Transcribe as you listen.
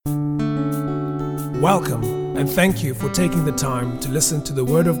Welcome and thank you for taking the time to listen to the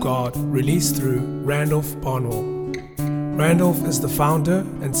Word of God released through Randolph Barnwell. Randolph is the founder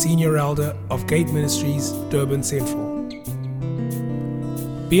and senior elder of Gate Ministries, Durban Central.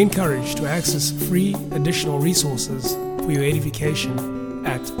 Be encouraged to access free additional resources for your edification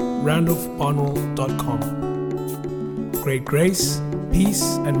at randolphbarnwell.com. Great grace,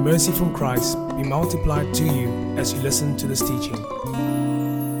 peace, and mercy from Christ be multiplied to you as you listen to this teaching.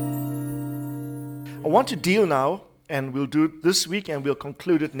 I want to deal now, and we'll do it this week and we'll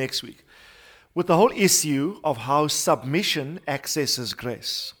conclude it next week, with the whole issue of how submission accesses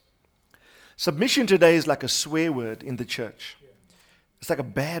grace. Submission today is like a swear word in the church. It's like a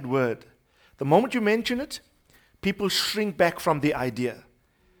bad word. The moment you mention it, people shrink back from the idea.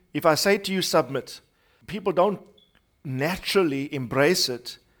 If I say to you, submit, people don't naturally embrace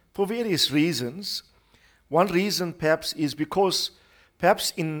it for various reasons. One reason perhaps is because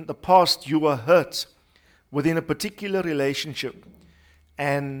perhaps in the past you were hurt within a particular relationship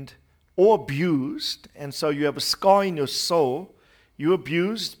or abused, and so you have a scar in your soul. You were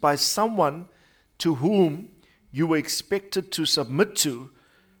abused by someone to whom you were expected to submit to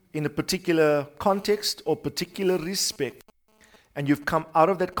in a particular context or particular respect, and you've come out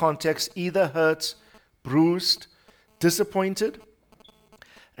of that context either hurt, bruised, disappointed,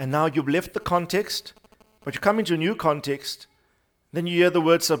 and now you've left the context, but you come into a new context. Then you hear the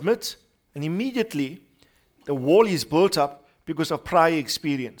word submit, and immediately the wall is built up because of prior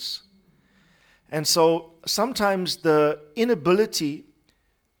experience. And so sometimes the inability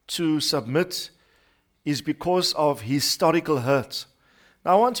to submit is because of historical hurt.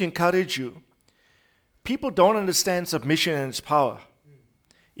 Now I want to encourage you. People don't understand submission and its power.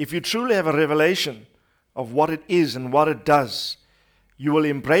 If you truly have a revelation of what it is and what it does, you will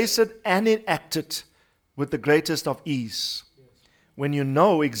embrace it and enact it with the greatest of ease. When you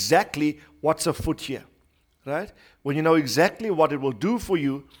know exactly what's afoot here, right? When you know exactly what it will do for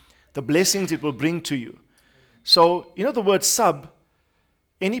you, the blessings it will bring to you. So, you know the word sub,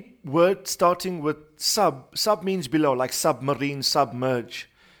 any word starting with sub means below, like submarine, submerge,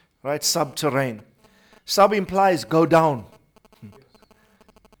 right? Subterranean. Sub implies go down.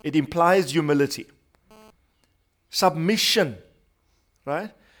 It implies humility. Submission, right?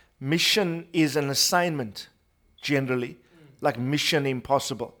 Mission is an assignment, generally, like Mission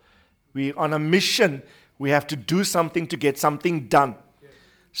Impossible. We're on a mission. We have to do something to get something done.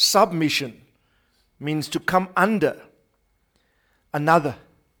 Submission means to come under another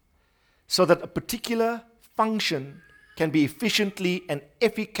so that a particular function can be efficiently and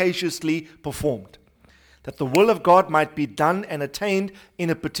efficaciously performed. That the will of God might be done and attained in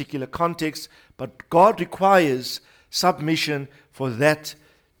a particular context, but God requires submission for that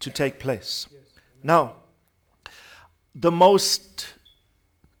to take place. Now, the most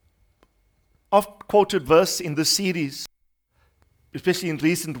oft-quoted verse in the series, especially in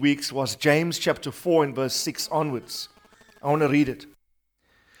recent weeks, was James chapter 4 and verse 6 onwards. I want to read it.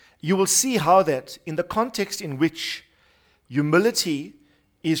 You will see how that in the context in which humility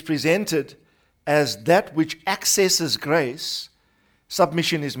is presented as that which accesses grace,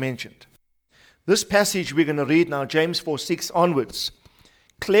 submission is mentioned. This passage we're going to read now, James 4, 6 onwards,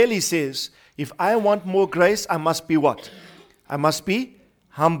 clearly says, if I want more grace, I must be what? I must be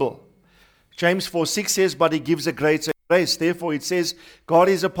humble. James 4, 6 says, but he gives a greater grace. Therefore it says, God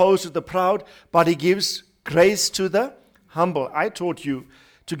is opposed to the proud, but he gives grace to the humble. I taught you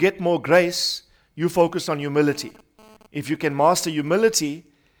to get more grace, you focus on humility. If you can master humility,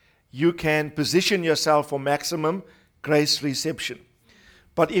 you can position yourself for maximum grace reception.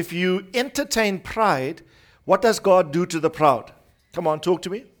 But if you entertain pride, what does God do to the proud? Come on, talk to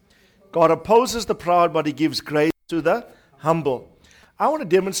me. God opposes the proud, but he gives grace to the humble. I want to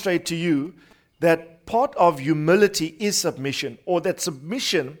demonstrate to you that part of humility is submission, or that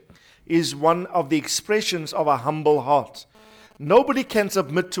submission is one of the expressions of a humble heart. Nobody can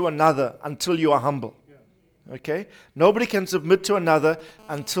submit to another until you are humble. Okay? Nobody can submit to another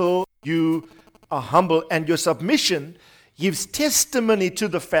until you are humble, and your submission gives testimony to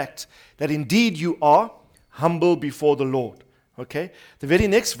the fact that indeed you are humble before the Lord. Okay? The very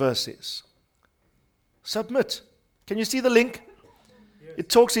next verse is, submit. Can you see the link? Yes. It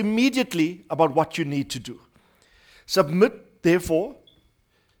talks immediately about what you need to do. Submit, therefore,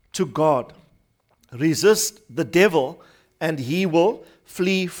 to God. Resist the devil, and he will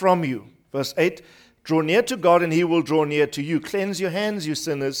flee from you. Verse 8, draw near to God, and he will draw near to you. Cleanse your hands, you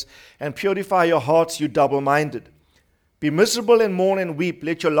sinners, and purify your hearts, you double-minded. Be miserable and mourn and weep.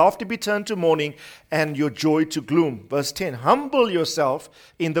 Let your laughter be turned to mourning and your joy to gloom. Verse 10, humble yourself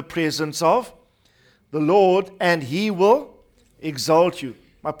in the presence of the Lord, and he will exalt you.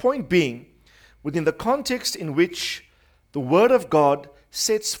 My point being, within the context in which the Word of God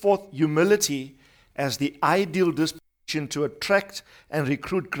sets forth humility as the ideal disposition to attract and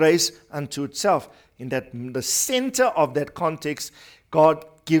recruit grace unto itself. In the center of that context, God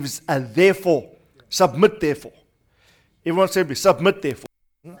gives a therefore. Submit therefore. Everyone say, submit therefore.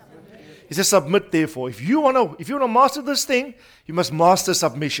 He says, submit therefore. If you want to master this thing, you must master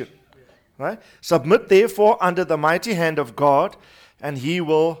submission. Right? Submit therefore under the mighty hand of God, and He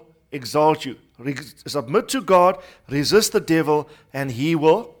will exalt you. Submit to God, resist the devil, and he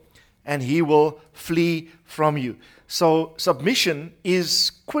will flee from you. So submission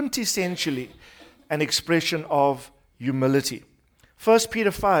is quintessentially an expression of humility. 1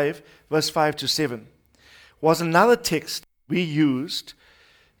 Peter 5, verse 5 to 7 was another text we used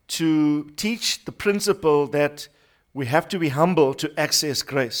to teach the principle that we have to be humble to access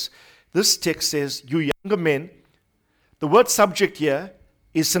grace. This text says, you younger men, the word subject here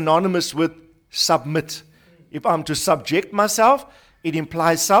is synonymous with submit. If I'm to subject myself, it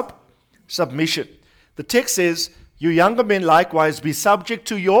implies submission. The text says, you younger men likewise be subject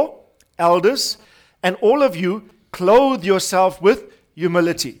to your elders, and all of you clothe yourself with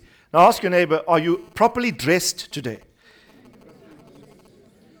humility. Now ask your neighbor, are you properly dressed today?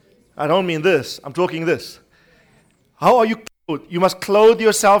 I don't mean this, I'm talking this. How are you clothed? You must clothe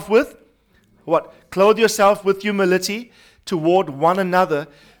yourself with what? Clothe yourself with humility toward one another.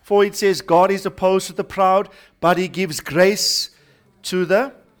 For it says, God is opposed to the proud, but He gives grace to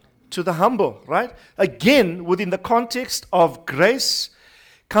the humble, right? Again, within the context of grace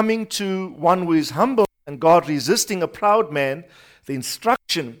coming to one who is humble and God resisting a proud man, the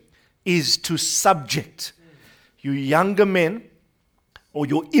instruction is to subject. You younger men, or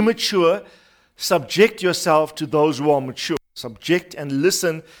you're immature, subject yourself to those who are mature. Subject and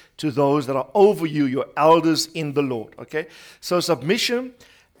listen to those that are over you, your elders in the Lord. Okay? So submission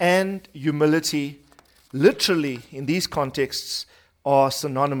and humility, literally in these contexts, are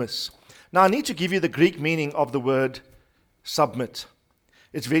synonymous. Now I need to give you the Greek meaning of the word submit.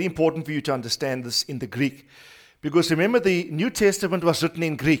 It's very important for you to understand this in the Greek. Because remember, the New Testament was written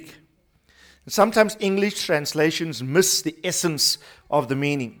in Greek. Sometimes English translations miss the essence of the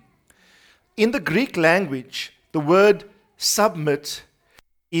meaning. In the Greek language, the word submit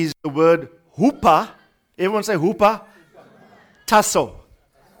is the word hupa. Everyone say hupa? Tasso.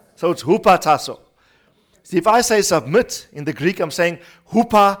 So it's hupa tasso. See, if I say submit in the Greek, I'm saying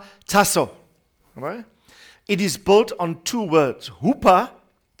hupa tasso. Right? It is built on two words. Hupa,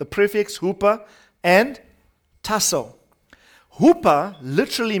 the prefix hupa, and tasso. Hupa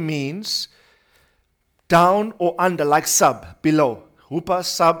literally means down or under, like sub, below. Hupa,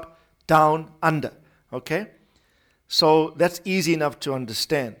 sub, down, under. Okay? So that's easy enough to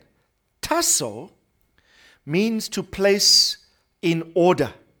understand. Tasso means to place in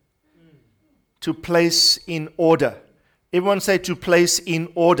order. To place in order. Everyone say to place in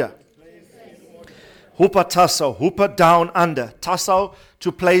order. Hupa tasso, hupa down under. Tasso,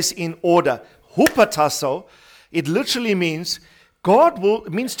 to place in order. Hupa tasso, it literally means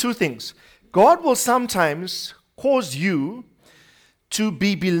it means two things. God will sometimes cause you to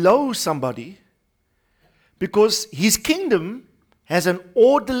be below somebody because His kingdom has an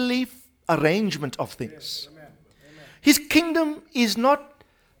orderly arrangement of things. His kingdom is not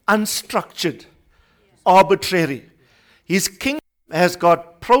unstructured, arbitrary. His kingdom has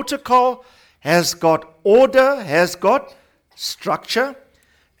got protocol, has got order, has got structure.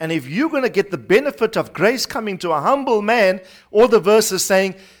 And if you're going to get the benefit of grace coming to a humble man, all the verses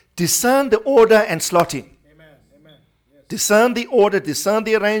saying, discern the order and slot in. Amen. Yes. Discern the order, discern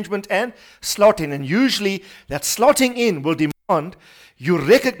the arrangement, and slot in. And usually that slotting in will demand you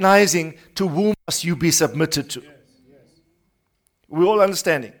recognizing to whom must you be submitted to. Yes. We're all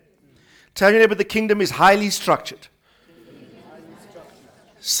understanding. Tell your neighbor the kingdom is highly structured.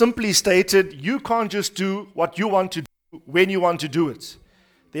 Simply stated, you can't just do what you want to do when you want to do it.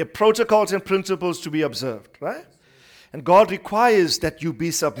 There are protocols and principles to be observed, right? And God requires that you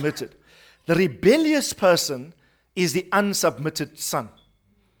be submitted. The rebellious person is the unsubmitted son.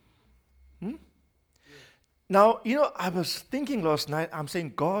 Now, I was thinking last night, I'm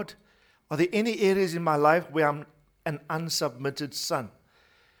saying, God, are there any areas in my life where I'm an unsubmitted son?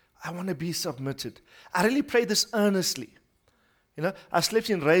 I want to be submitted. I really pray this earnestly. I slept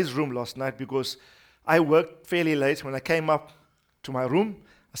in Ray's room last night because I worked fairly late. When I came up to my room,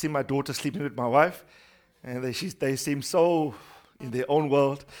 I see my daughter sleeping with my wife, and they seem so in their own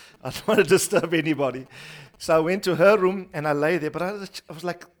world. I don't want to disturb anybody. So I went to her room, and I lay there, but I was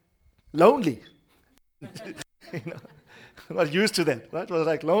like lonely. I'm not used to that, right? I was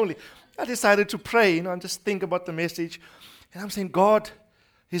like lonely. I decided to pray, and just think about the message. And I'm saying, God,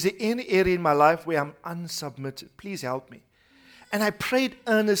 Is there any area in my life where I'm unsubmitted? Please help me. And I prayed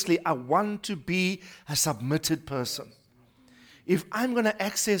earnestly, I want to be a submitted person. If I'm going to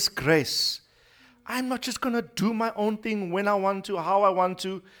access grace, I'm not just going to do my own thing when I want to, how I want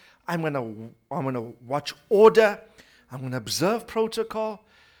to. I'm going to watch order. I'm going to observe protocol.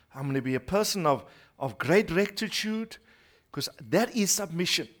 I'm going to be a person of great rectitude, because that is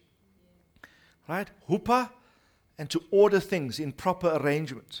submission. Right? Hupa, and to order things in proper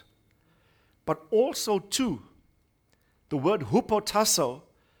arrangement. But also, too, the word hupotasso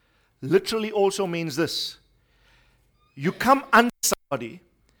literally also means this. You come under somebody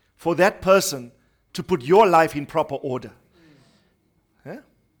for that person to put your life in proper order. Yeah?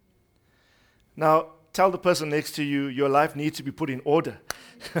 Now, tell the person next to you, your life needs to be put in order.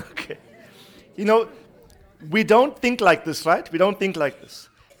 Okay. You know, we don't think like this, right? We don't think like this.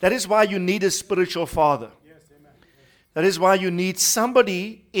 That is why you need a spiritual father. That is why you need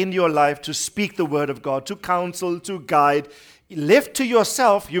somebody in your life to speak the word of God, to counsel, to guide. Left to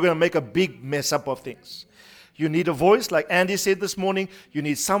yourself, you're going to make a big mess up of things. You need a voice, like Andy said this morning. You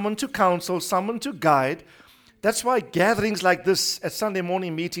need someone to counsel, someone to guide. That's why gatherings like this at Sunday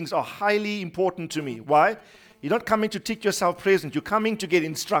morning meetings are highly important to me. Why? You're not coming to take yourself present. You're coming to get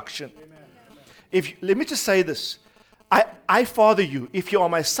instruction. Let me just say this. I father you. If you are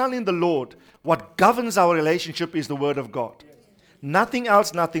my son in the Lord, what governs our relationship is the word of God. Nothing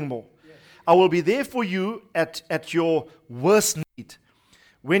else, nothing more. I will be there for you at your worst need.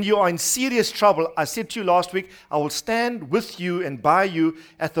 When you are in serious trouble, I said to you last week, I will stand with you and by you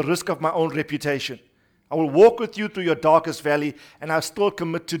at the risk of my own reputation. I will walk with you through your darkest valley, and I still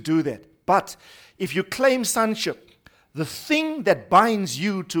commit to do that. But if you claim sonship, the thing that binds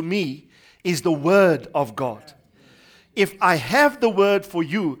you to me is the word of God. If I have the word for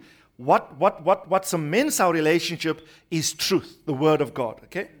you, what cements our relationship is truth, the word of God.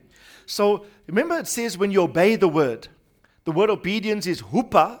 Okay? So remember, it says when you obey the word obedience is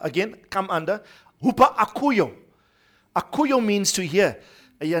hupa, again, come under, hupa akuyo. Akuyo means to hear.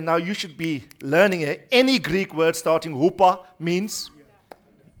 Yeah, now you should be learning it. Any Greek word starting hupa means,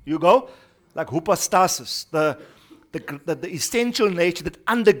 you go, like hupostasis, the essential nature that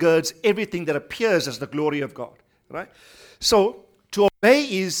undergirds everything that appears as the glory of God. Right? So, to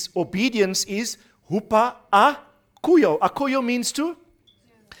obey obedience is hupa akuyo. Akuyo means to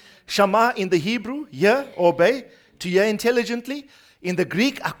shama in the Hebrew, hear, obey, to hear intelligently. In the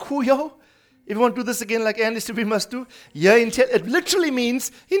Greek, akuyo, if you want to do this again like Andy said we must do, it literally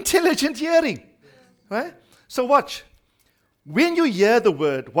means intelligent hearing. Right? So watch. When you hear the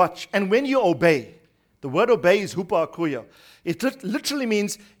word, watch, and when you obey, the word obey is hupa akuyo. It literally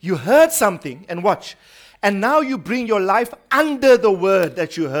means you heard something, and watch, and now you bring your life under the word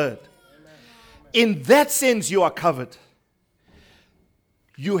that you heard. In that sense, you are covered.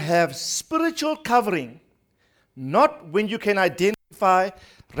 You have spiritual covering, not when you can identify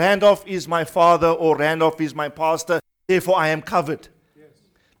Randolph is my father or Randolph is my pastor, therefore I am covered. Yes.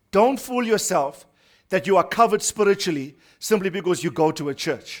 Don't fool yourself that you are covered spiritually simply because you go to a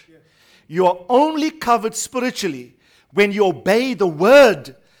church. Yes. You are only covered spiritually when you obey the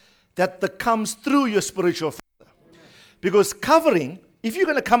word that comes through your spiritual father. Amen. Because covering, if you're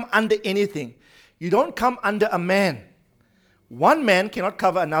going to come under anything, you don't come under a man. One man cannot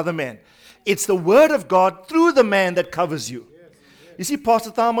cover another man. It's the word of God through the man that covers you. You see,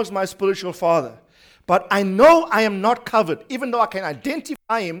 Pastor Thamo is my spiritual father. But I know I am not covered. Even though I can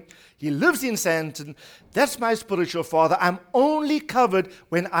identify him, he lives in Sandton. That's my spiritual father. I'm only covered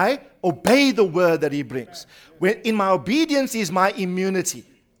when I obey the word that he brings. When in my obedience is my immunity.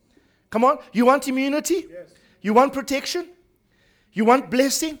 Come on, you want immunity? Yes. You want protection? You want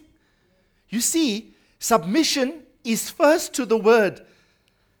blessing? You see, submission is first to the word.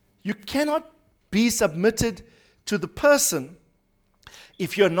 You cannot be submitted to the person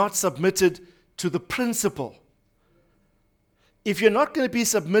if you're not submitted to the principle. If you're not going to be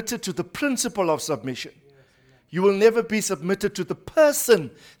submitted to the principle of submission, you will never be submitted to the person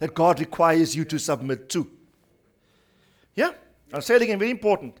that God requires you to submit to. Yeah? I'll say it again, very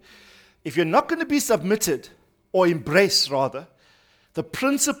important. If you're not going to be submitted, or embrace rather, the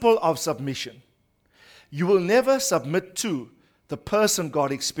principle of submission, you will never submit to the person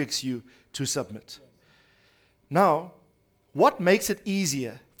God expects you to submit. Now, what makes it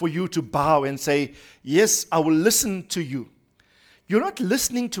easier for you to bow and say, yes, I will listen to you? You're not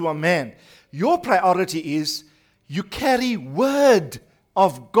listening to a man. Your priority is you carry word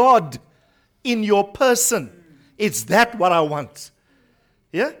of God in your person. It's that what I want.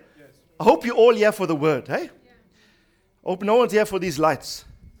 Yeah? I hope you're all here for the word, hey? I hope no one's here for these lights.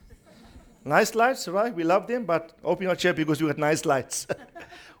 Nice lights, right? We love them, but hope you're not here because we got nice lights.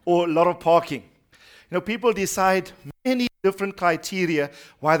 Or a lot of parking. People decide many different criteria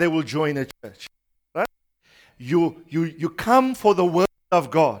why they will join a church. Right? You come for the word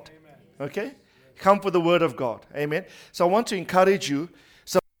of God. Amen. Okay? Come for the word of God. Amen. So I want to encourage you.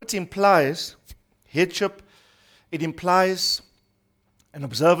 So it implies headship. It implies an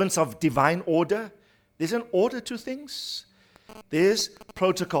observance of divine order. There's an order to things. There's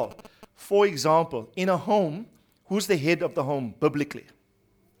protocol. For example, in a home, who's the head of the home biblically?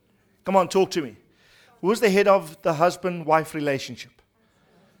 Come on, talk to me. Who's the head of the husband-wife relationship?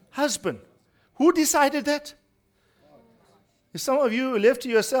 Husband. Who decided that? If some of you left to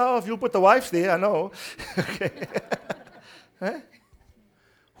yourself, you'll put the wife there, I know. Okay. Huh?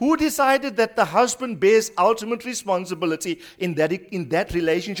 Who decided that the husband bears ultimate responsibility in that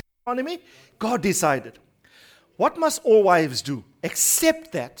relationship economy? God decided. What must all wives do?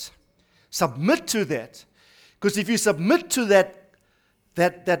 Accept that. Submit to that. Because if you submit to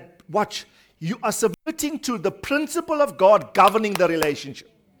that, watch, you are submitting to the principle of God governing the relationship.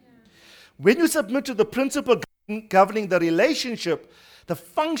 When you submit to the principle governing the relationship, the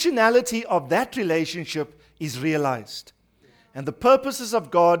functionality of that relationship is realized. And the purposes of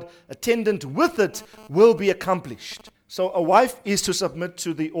God attendant with it will be accomplished. So a wife is to submit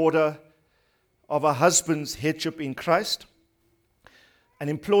to the order of a husband's headship in Christ. An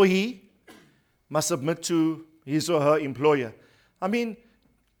employee must submit to his or her employer. I mean,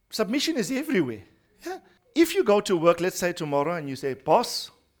 submission is everywhere. Yeah? If you go to work, let's say tomorrow, and you say,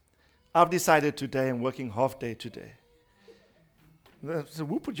 boss, I've decided today I'm working half day today. So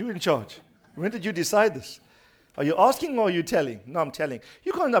who put you in charge? When did you decide this? Are you asking or are you telling? No, I'm telling.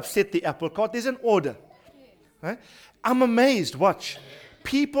 You can't upset the apple cart. There's an order. Right? I'm amazed. Watch.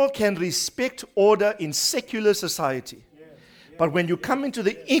 People can respect order in secular society. But when you come into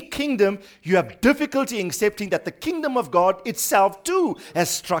the kingdom, you have difficulty accepting that the kingdom of God itself too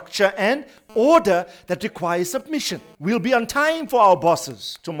has structure and order that requires submission. We'll be on time for our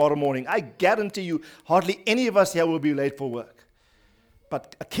bosses tomorrow morning. I guarantee you, hardly any of us here will be late for work.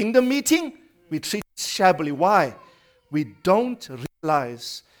 But a kingdom meeting, we treat it shabbily. Why? We don't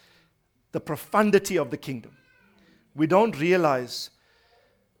realize the profundity of the kingdom. We don't realize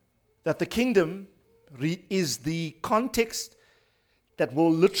that the kingdom is the context that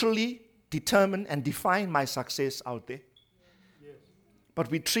will literally determine and define my success out there. Yes. But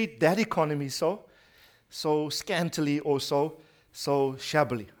we treat that economy so scantily or so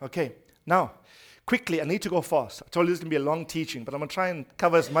shabbily. Okay, now, quickly, I need to go fast. I told you this is going to be a long teaching, but I'm going to try and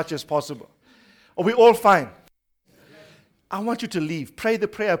cover as much as possible. Are we all fine? I want you to leave. Pray the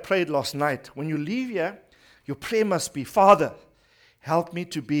prayer I prayed last night. When you leave here, your prayer must be, Father, help me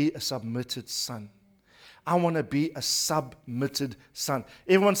to be a submitted son. I want to be a submitted son.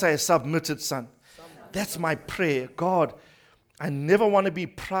 Everyone say a submitted son. That's my prayer. God, I never want to be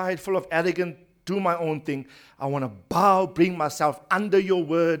prideful or arrogant, do my own thing. I want to bow, bring myself under your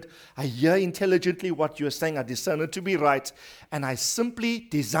word. I hear intelligently what you're saying. I discern it to be right. And I simply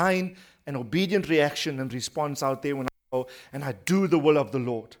design an obedient reaction and response out there when I go, and I do the will of the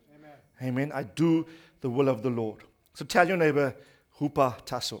Lord. Amen. Amen. I do the will of the Lord. So tell your neighbor, Hupa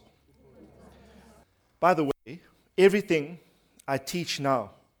Tasso. By the way, everything I teach now,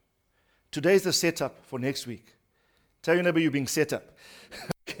 today is the setup for next week. Tell your neighbor you're being set up.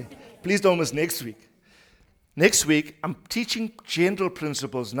 Okay. Please don't miss next week. Next week, I'm teaching general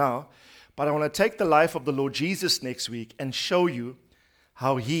principles now, but I want to take the life of the Lord Jesus next week and show you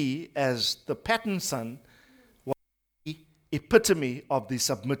how he, as the pattern son, was the epitome of the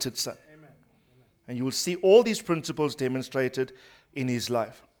submitted son. Amen. And you will see all these principles demonstrated in his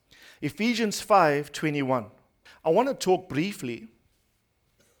life. Ephesians 5:21. I want to talk briefly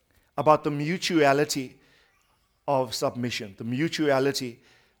about the mutuality of submission. The mutuality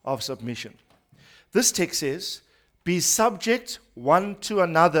of submission. This text says, be subject one to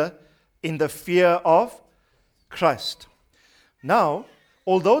another in the fear of Christ. Now,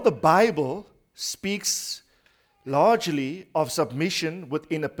 although the Bible speaks largely of submission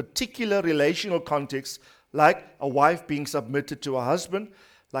within a particular relational context, like a wife being submitted to a husband,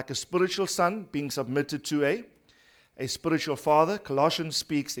 like a spiritual son being submitted to a spiritual father. Colossians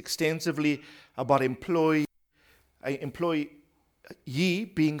speaks extensively about employee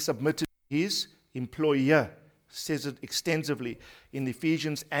being submitted to his employer. Says it extensively in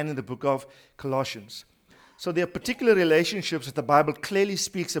Ephesians and in the book of Colossians. So there are particular relationships that the Bible clearly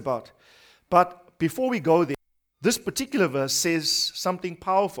speaks about. But before we go there, this particular verse says something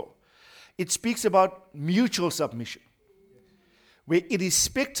powerful. It speaks about mutual submission, where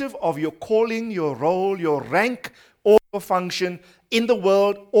irrespective of your calling, your role, your rank or your function in the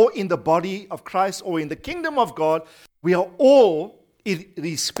world or in the body of Christ or in the kingdom of God, we are all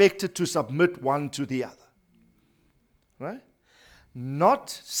expected to submit one to the other. Right? Not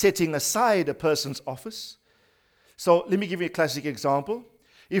setting aside a person's office. So let me give you a classic example.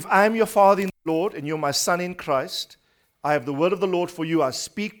 If I am your father in the Lord and you're my son in Christ, I have the word of the Lord for you. I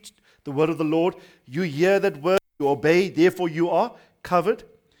speak the word of the Lord. You hear that word, you obey, therefore you are covered.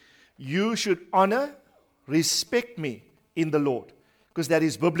 You should honor, respect me in the Lord, because that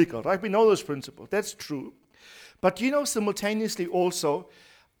is biblical, right? We know those principles. That's true. But simultaneously also,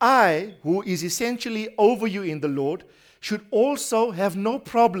 I, who is essentially over you in the Lord, should also have no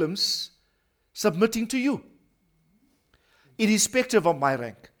problems submitting to you, irrespective of my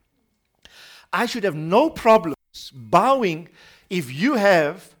rank. I should have no problems bowing if you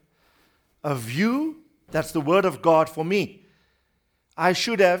have a view that's the word of God for me. I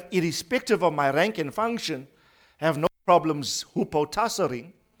should have, irrespective of my rank and function, have no problems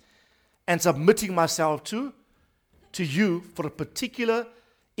hupotassering and submitting myself to you for a particular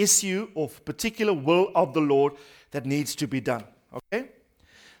issue or particular will of the Lord that needs to be done. Okay?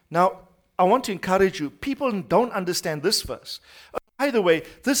 Now, I want to encourage you. People don't understand this verse. By the way,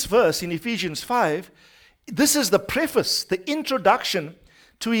 this verse in Ephesians 5, this is the preface, the introduction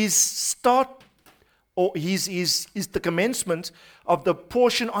to his start, or is the commencement of the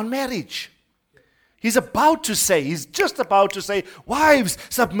portion on marriage. He's just about to say, wives,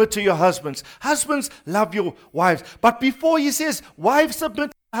 submit to your husbands. Husbands, love your wives. But before he says, wives,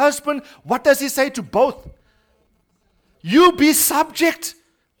 submit to your husband, what does he say to both? You be subject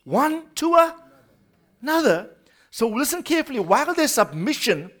one to another. So listen carefully. While there's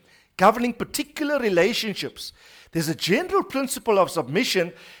submission governing particular relationships, there's a general principle of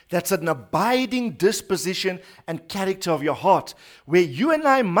submission that's an abiding disposition and character of your heart, where you and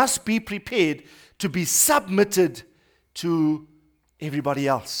I must be prepared to be submitted to everybody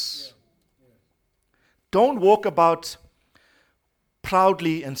else. Don't walk about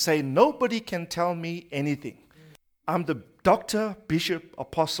proudly and say, nobody can tell me anything. I'm the doctor, bishop,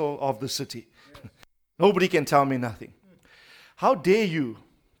 apostle of the city. Nobody can tell me nothing. How dare you,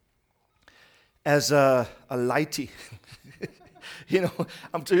 as a lighty,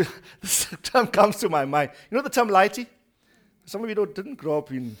 this term comes to my mind. You know the term lighty? Some of you didn't grow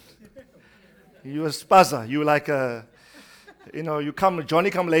up in, you were spaza. You were like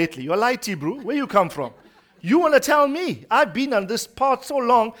Johnny come lately. You're lighty, bro. Where you come from? You want to tell me? I've been on this part so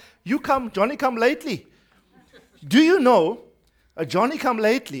long. Johnny come lately. Do you know a Johnny come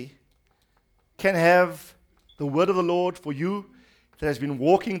lately can have the word of the Lord for you that has been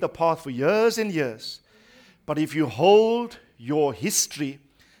walking the path for years and years. But if you hold your history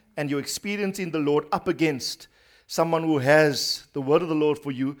and your experience in the Lord up against someone who has the word of the Lord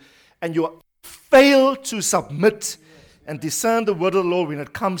for you, and you fail to submit and discern the word of the Lord when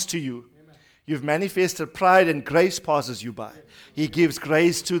it comes to you, you've manifested pride and grace passes you by. He gives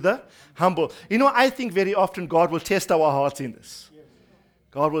grace to the humble. I think very often God will test our hearts in this.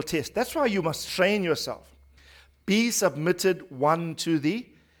 God will test. That's why you must train yourself. Be submitted one to the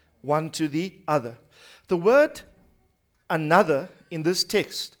other. The word another in this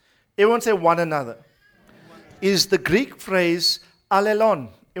text, everyone say one another, is the Greek phrase allelon.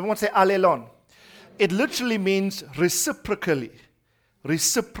 Everyone say allelon. It literally means reciprocally,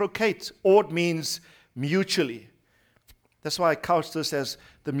 reciprocate, or it means mutually. That's why I couch this as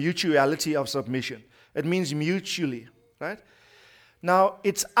the mutuality of submission. It means mutually, right? Now,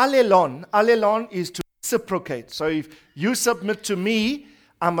 it's allelon. Allelon is to reciprocate. So if you submit to me,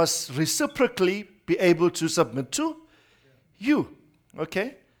 I must reciprocally be able to submit to you.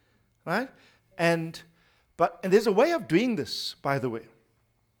 Okay? Right? And there's a way of doing this, by the way.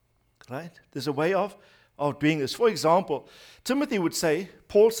 Right? There's a way of doing this. For example, Timothy would say,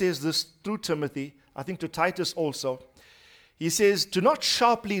 Paul says this through Timothy, I think to Titus also. He says, do not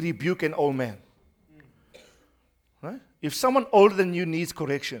sharply rebuke an old man. Right? If someone older than you needs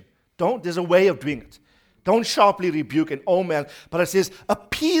correction, there's a way of doing it. Don't sharply rebuke an old man, but it says,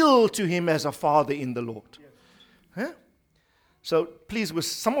 appeal to him as a father in the Lord. Yes. Huh? So please,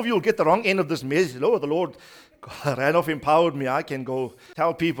 some of you will get the wrong end of this message. Oh, the Lord Randolph empowered me. I can go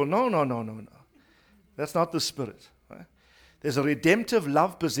tell people. No. That's not the spirit. Right? There's a redemptive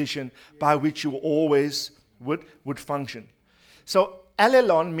love position by which you always would function. So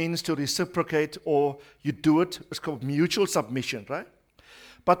allelon means to reciprocate, or you do it. It's called mutual submission, right?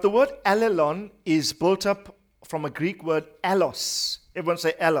 But the word allelon is built up from a Greek word allos. Everyone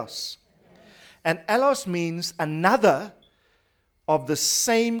say allos. And allos means another of the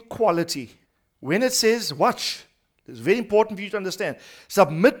same quality. When it says, watch, it's very important for you to understand,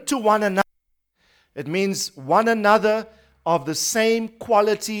 submit to one another. It means one another of the same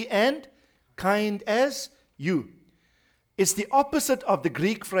quality and kind as you. It's the opposite of the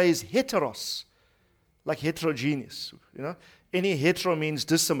Greek phrase heteros, like heterogeneous. Any hetero means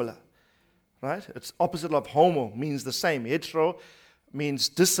dissimilar, right? It's opposite of homo, means the same. Hetero means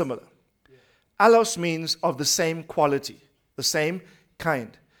dissimilar. Allos means of the same quality, the same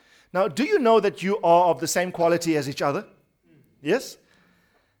kind. Now, do you know that you are of the same quality as each other? Yes?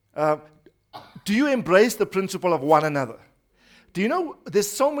 Do you embrace the principle of one another? Do you know there's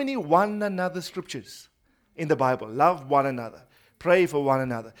so many one another scriptures in the Bible? Love one another. Pray for one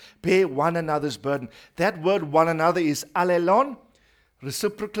another. Bear one another's burden. That word one another is allelon,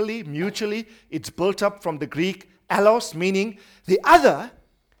 reciprocally, mutually. It's built up from the Greek allos, meaning the other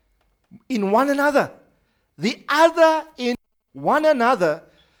in one another. The other in one another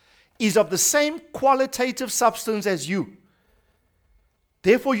is of the same qualitative substance as you.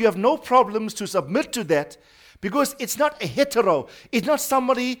 Therefore, you have no problems to submit to that, because it's not a hetero. It's not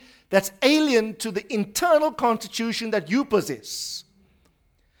somebody that's alien to the internal constitution that you possess.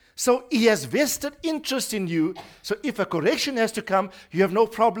 So he has vested interest in you. So if a correction has to come, you have no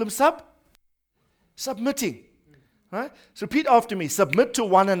problem submitting. Right? So repeat after me. Submit to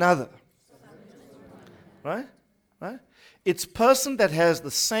one another. Right? It's person that has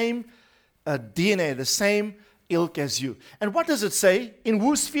the same DNA, the same ilk as you. And what does it say? In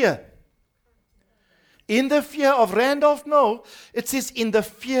whose fear? In the fear of Randolph? No. It says in the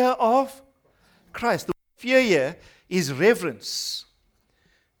fear of Christ. The fear here is reverence,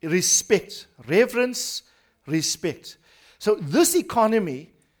 respect. Reverence, respect. So this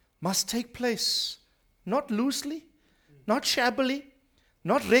economy must take place, not loosely, not shabbily,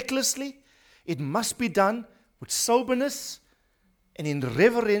 not recklessly. It must be done with soberness and in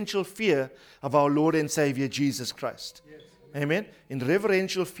reverential fear of our Lord and Savior, Jesus Christ. Yes. Amen? In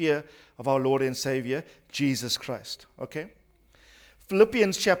reverential fear of our Lord and Savior, Jesus Christ. Okay?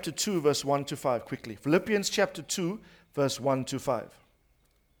 Philippians chapter 2, verse 1 to 5, quickly. Philippians chapter 2, verse 1 to 5.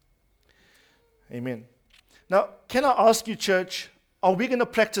 Amen. Now, can I ask you, church, are we going to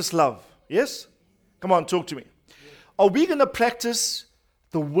practice love? Yes? Come on, talk to me. Yes. Are we going to practice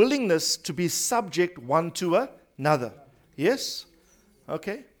the willingness to be subject one to another? Yes?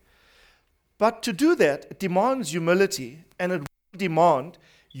 Okay. But to do that, it demands humility, and it will demand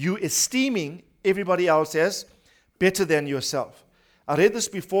you esteeming everybody else as better than yourself. I read this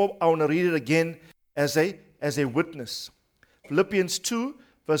before. I want to read it again as a witness. Philippians 2,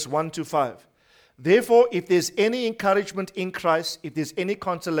 verse 1 to 5. Therefore, if there's any encouragement in Christ, if there's any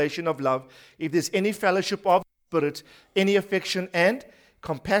consolation of love, if there's any fellowship of the Spirit, any affection and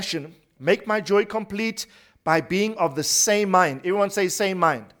compassion, make my joy complete by being of the same mind. Everyone say same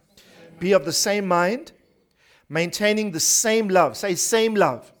mind. Be of the same mind, maintaining the same love. Say same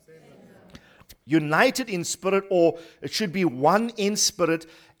love. United in spirit, or it should be one in spirit,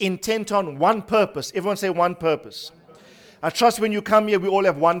 intent on one purpose. Everyone say one purpose. I trust when you come here, we all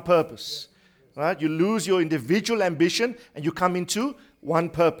have one purpose. Right? You lose your individual ambition and you come into one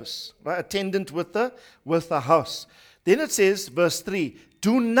purpose. Right? Attendant with the house. Then it says, verse 3,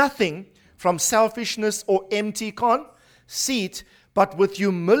 do nothing from selfishness or empty conceit, but with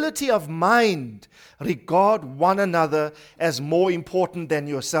humility of mind, regard one another as more important than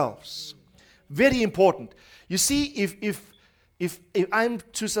yourselves. Very important. You see, if I'm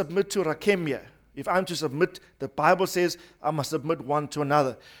to submit to Rakemia, if I'm to submit, the Bible says I must submit one to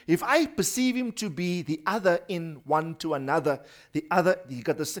another. If I perceive him to be the other in one to another, the other, you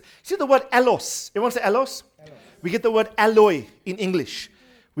got this. See the word allos. Everyone say allos? Allos. We get the word alloy in English.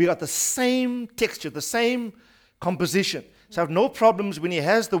 We got the same texture, the same composition. So I have no problems when he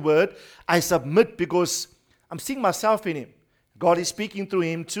has the word. I submit because I'm seeing myself in him. God is speaking through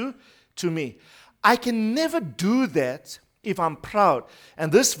him to me. I can never do that if I'm proud.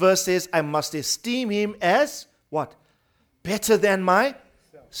 And this verse says I must esteem him as what? Better than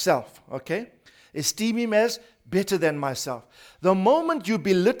myself. Okay? Esteem him as better than myself. The moment you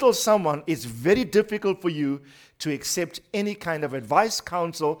belittle someone, it's very difficult for you to accept any kind of advice,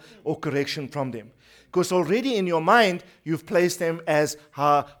 counsel, or correction from them. Because already in your mind, you've placed them as,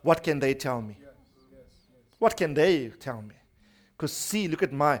 what can they tell me? What can they tell me? Because see, look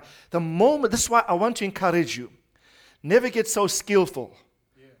at the moment, this is why I want to encourage you. Never get so skillful.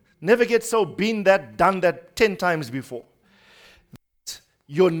 Never get so done that 10 times before.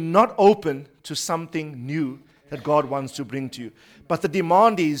 You're not open to something new that God wants to bring to you. But the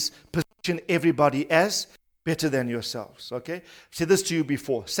demand is position everybody as better than yourselves. Okay? I've said this to you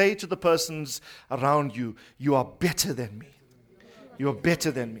before. Say to the persons around you, you are better than me. You are better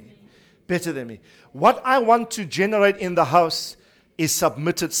than me. Better than me. What I want to generate in the house is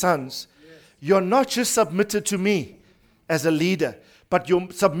submitted sons. you're not just submitted to me as a leader, but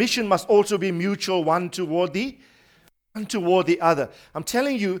your submission must also be mutual, one toward the other. I'm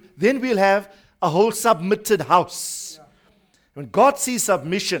telling you, then we'll have a whole submitted house. When God sees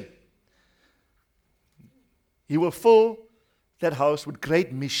submission, He will fill that house with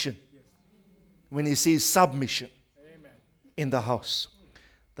great mission. When He sees submission in the house,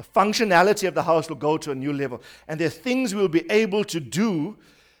 the functionality of the house will go to a new level. And there are things we'll be able to do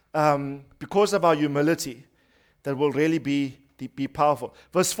because of our humility that will really be powerful.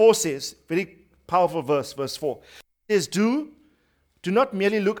 Verse 4 says, very powerful verse 4. It says, do not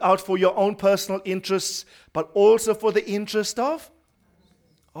merely look out for your own personal interests, but also for the interest of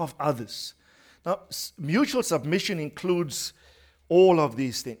others. Now, mutual submission includes all of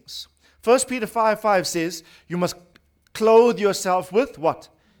these things. 1 Peter 5:5 says, you must clothe yourself with what?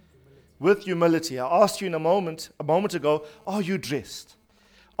 With humility. I asked you a moment ago, are you dressed?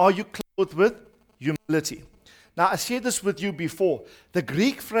 Are you clothed with humility? Now, I shared this with you before. The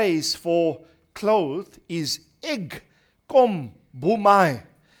Greek phrase for clothed is eg kom boumai.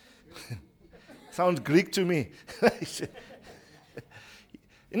 Sounds Greek to me.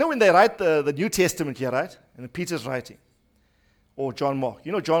 You know when they write the New Testament here, right? And Peter's writing. Or John Mark.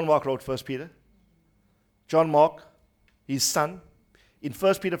 You know John Mark wrote 1 Peter? John Mark, his son. In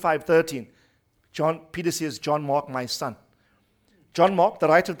 1 Peter 5:13, Peter says, John Mark, my son. John Mark, the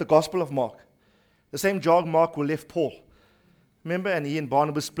writer of the Gospel of Mark. The same John Mark who left Paul. Remember? And he and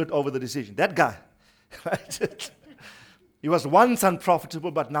Barnabas split over the decision. That guy. Right? He was once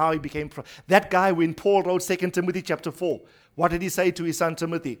unprofitable, but now he became that guy when Paul wrote 2 Timothy chapter 4. What did he say to his son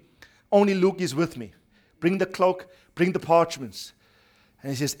Timothy? Only Luke is with me. Bring the cloak, bring the parchments.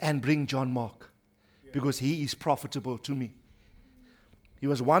 And he says, and bring John Mark, because he is profitable to me. He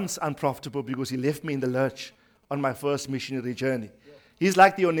was once unprofitable because he left me in the lurch on my first missionary journey. He's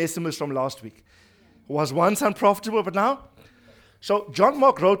like the Onesimus from last week. Was once unprofitable, but now? So John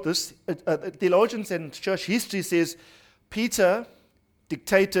Mark wrote this. Theologians and church history says Peter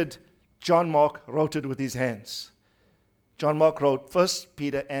dictated, John Mark wrote it with his hands. John Mark wrote 1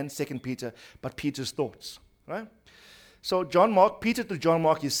 Peter and 2 Peter, but Peter's thoughts. Right? So Peter to John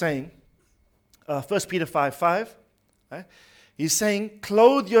Mark is saying, 1 Peter 5:5, right? He's saying,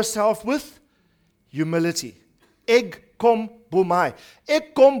 clothe yourself with humility. Eg kom boumai.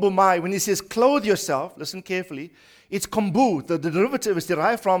 Eg kom boumai, when he says clothe yourself, listen carefully, it's kombu. The derivative is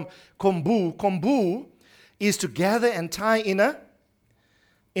derived from kombu. Kombu is to gather and tie in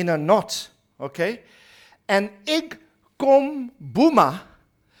a knot. Okay? And eg kom bouma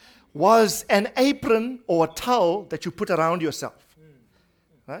was an apron or a towel that you put around yourself.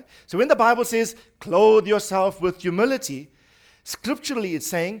 Right? So when the Bible says clothe yourself with humility, scripturally it's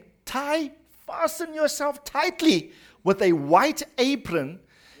saying fasten yourself tightly with a white apron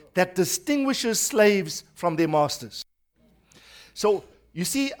that distinguishes slaves from their masters. So you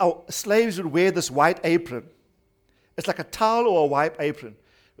see, our slaves would wear this white apron. It's like a towel or a white apron.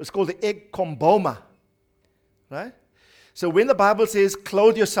 It's called the eg kom bouma. Right? So when the Bible says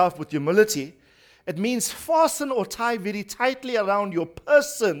clothe yourself with humility, it means fasten or tie very tightly around your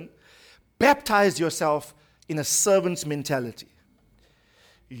person, baptize yourself in a servant's mentality.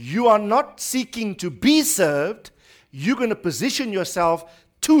 You are not seeking to be served, you're going to position yourself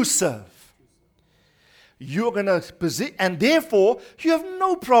to serve. You're going to and therefore you have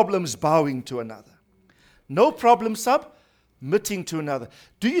no problems bowing to another. No problem submitting to another.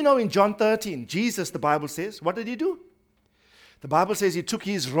 Do you know in John 13, Jesus, the Bible says, what did he do? The Bible says he took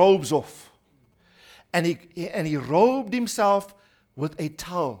his robes off and he robed himself with a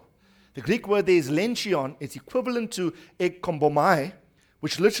towel. The Greek word there is lenchion. It's equivalent to eg kom boumai,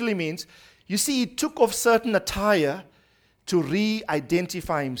 which literally means, you see, he took off certain attire to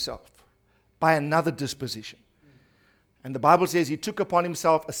re-identify himself by another disposition. And the Bible says he took upon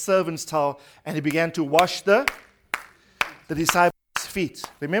himself a servant's towel and he began to wash the disciples' feet.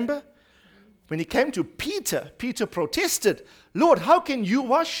 Remember? When he came to Peter, Peter protested, Lord, how can you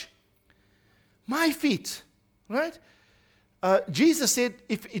wash my feet? Right? Jesus said,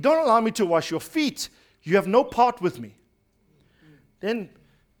 if you don't allow me to wash your feet, you have no part with me. Then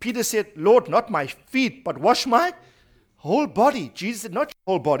Peter said, Lord, not my feet, but wash my whole body. Jesus said, not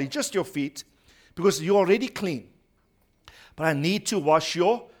your whole body, just your feet, because you're already clean. But I need to wash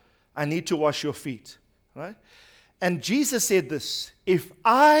your feet. Right? And Jesus said this, if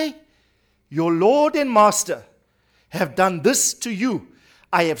I, your Lord and Master, have done this to you,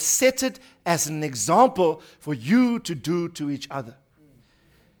 I have set it as an example for you to do to each other.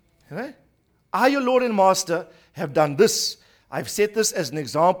 Right? I, your Lord and Master, have done this. I've set this as an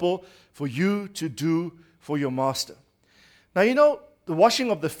example for you to do for your master. Now, you know, the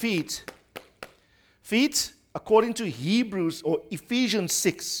washing of the feet Feet, according to Hebrews or Ephesians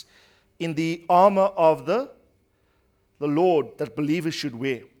 6, in the armor of the Lord that believers should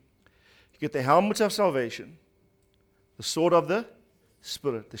wear. You get the helmet of salvation, the sword of the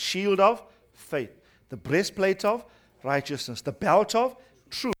Spirit, the shield of faith, the breastplate of righteousness, the belt of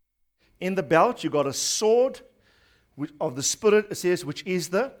truth. In the belt, you got a sword of the Spirit, it says, which is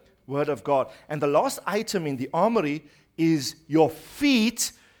the Word of God. And the last item in the armory is your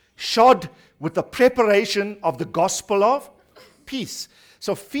feet shod with the preparation of the gospel of peace.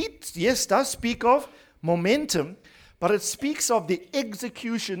 So feet, yes, does speak of momentum, but it speaks of the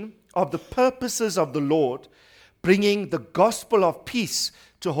execution of the purposes of the Lord, bringing the gospel of peace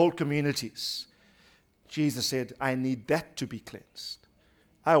to whole communities. Jesus said, I need that to be cleansed.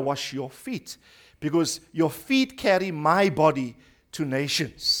 I wash your feet, because your feet carry my body to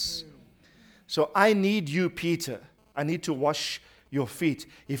nations. So I need you, Peter. I need to wash your feet.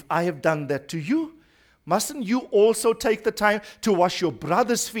 If I have done that to you, mustn't you also take the time to wash your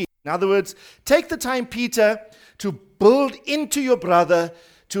brother's feet? In other words, take the time, Peter, to build into your brother,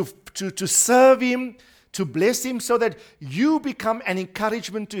 to serve him, to bless him, so that you become an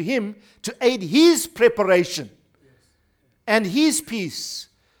encouragement to him, to aid his preparation and his peace,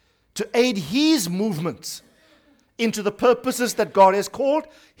 to aid his movement into the purposes that God has called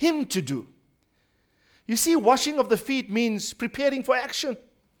him to do. You see, washing of the feet means preparing for action.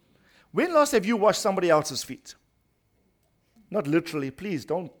 When last have you washed somebody else's feet? Not literally, please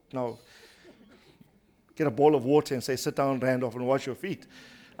don't now get a bowl of water and say, sit down, Randolph, and wash your feet.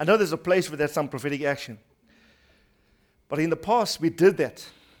 I know there's a place where there's some prophetic action. But in the past, we did that.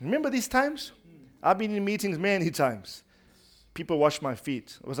 Remember these times? I've been in meetings many times. People wash my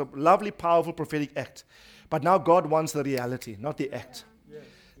feet. It was a lovely, powerful prophetic act. But now God wants the reality, not the act. Yes.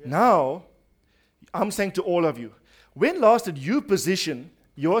 Now, I'm saying to all of you, when last did you position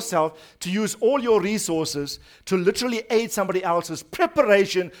yourself to use all your resources to literally aid somebody else's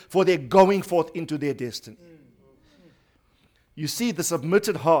preparation for their going forth into their destiny? You see, the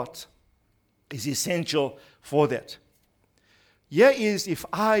submitted heart is essential for that. Here is, if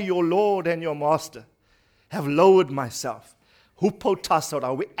I, your Lord and your Master, have lowered myself,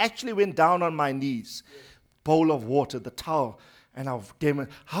 hupotasora, we actually went down on my knees, bowl of water, the towel, and I've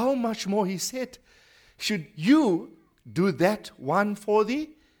demonstrated. How much more, he said, should you do that one for the?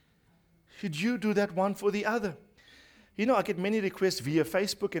 Should you do that one for the other? You know, I get many requests via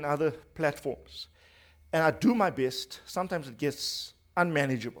Facebook and other platforms, and I do my best. Sometimes it gets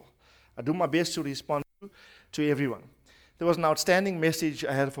unmanageable. I do my best to respond to everyone. There was an outstanding message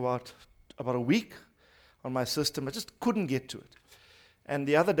I had for about a week on my system. I just couldn't get to it. And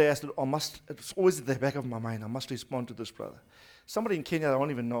the other day I said, it's always at the back of my mind, I must respond to this brother. Somebody in Kenya I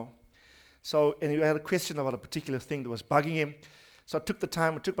don't even know. So, and he had a question about a particular thing that was bugging him. So I took the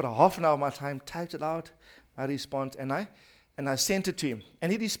time, it took about a half an hour of my time, typed it out, I responded, and I sent it to him.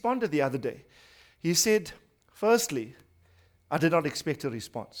 And he responded the other day. He said, firstly, I did not expect a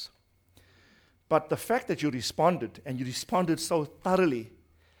response. But the fact that you responded, and you responded so thoroughly,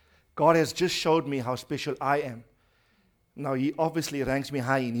 God has just showed me how special I am. Now, he obviously ranks me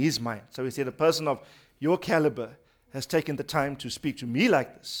high in his mind. So he said, a person of your caliber has taken the time to speak to me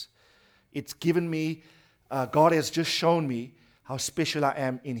like this. It's given me, God has just shown me how special I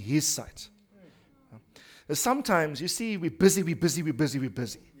am in his sight. Sometimes, you see, we're busy.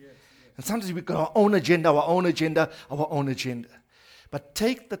 And sometimes we've got our own agenda. But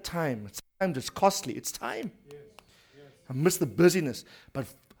take the time. Sometimes it's costly. It's time. I miss the busyness. But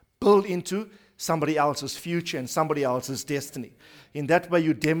build into somebody else's future and somebody else's destiny. In that way,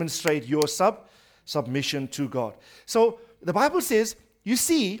 you demonstrate your submission to God. So the Bible says, you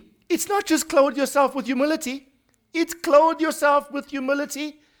see, it's not just clothe yourself with humility. It's clothe yourself with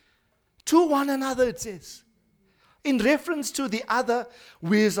humility to one another, it says. In reference to the other,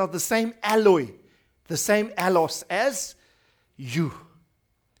 wears of the same alloy, the same allos as you.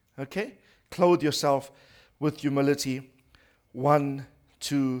 Okay? Clothe yourself with humility one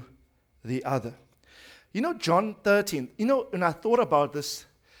to the other. You know, John 13, when I thought about this,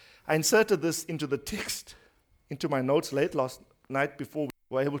 I inserted this into the text, into my notes late last night before we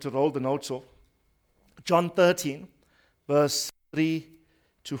were able to roll the notes off. John 13, verse 3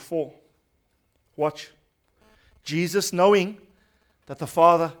 to 4. Watch. Jesus, knowing that the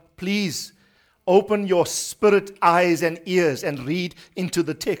Father, please open your spirit eyes and ears and read into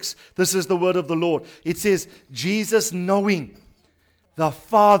the text. This is the word of the Lord. It says, Jesus, knowing the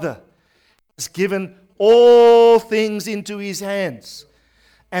Father has given all things into his hands,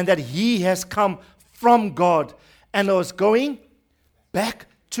 and that he has come from God and was going back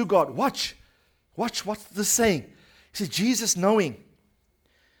to God. Watch what's this saying. He says, Jesus knowing,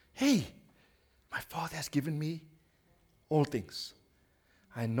 hey, My Father has given me all things.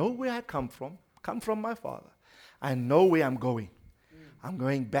 I know where I come from my Father. I know where I'm going. I'm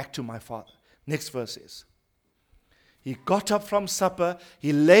going back to my Father. Next verse says, he got up from supper,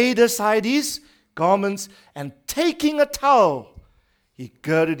 he laid aside his garments, and taking a towel, he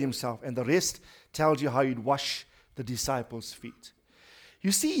girded himself. And the rest tells you how he'd wash the disciples' feet.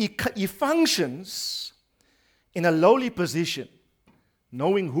 You see, he functions in a lowly position,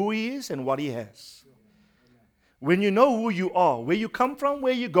 knowing who he is and what he has. When you know who you are, where you come from,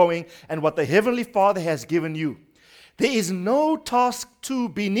 where you're going, and what the Heavenly Father has given you, there is no task too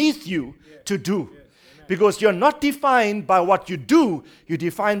beneath you to do. Because you're not defined by what you do, you're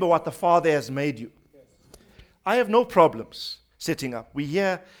defined by what the Father has made you. I have no problems setting up. We're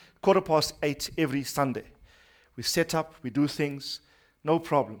here 8:15 every Sunday. We set up, we do things, no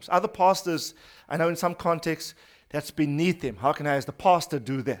problems. Other pastors, I know in some contexts, that's beneath them. How can I, as the pastor,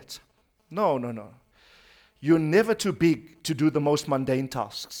 do that? No. You're never too big to do the most mundane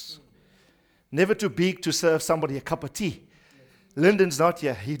tasks. Never too big to serve somebody a cup of tea. Lyndon's not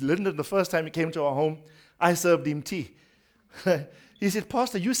here. Lyndon, the first time he came to our home, I served him tea. He said,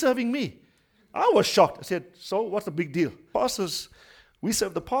 Pastor, you serving me? I was shocked. I said, so what's the big deal? Pastors, we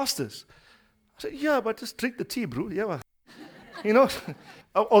serve the pastors. I said, yeah, but just drink the tea, bro. Yeah. You know,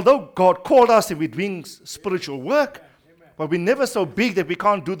 although God called us and we're doing spiritual work, but we're never so big that we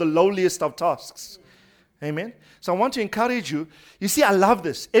can't do the lowliest of tasks. Amen. So I want to encourage you. You see, I love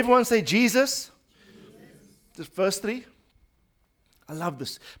this. Everyone say Jesus. This verse 3. I love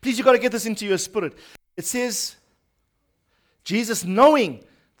this. Please, you got to get this into your spirit. It says, Jesus, knowing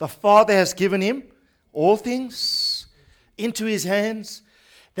the Father has given him all things into his hands,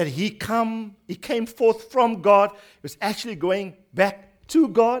 that he came forth from God. He was actually going back to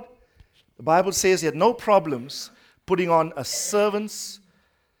God. The Bible says he had no problems putting on a servant's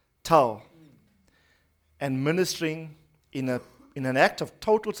towel and ministering in an act of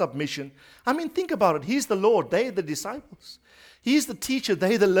total submission. I mean, think about it. He's the Lord. They the disciples. He's the teacher.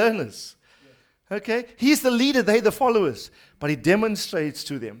 They the learners. Okay? He's the leader. They the followers. But he demonstrates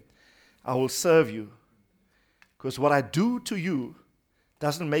to them, I will serve you. Because what I do to you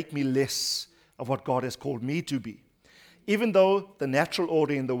doesn't make me less of what God has called me to be. Even though the natural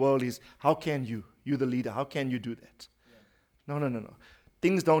order in the world is, how can you? You're the leader. How can you do that? No.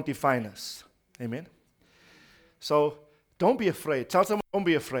 Things don't define us. Amen? So, don't be afraid. Tell someone, don't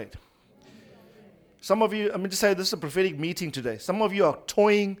be afraid. Some of you, I'm going to say this is a prophetic meeting today. Some of you are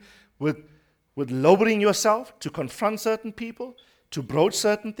toying with lowering yourself to confront certain people, to broach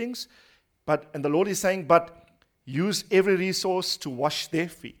certain things. And the Lord is saying, but use every resource to wash their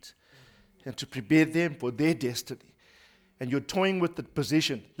feet and to prepare them for their destiny. And you're toying with the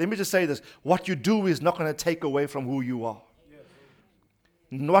position. Let me just say this. What you do is not going to take away from who you are.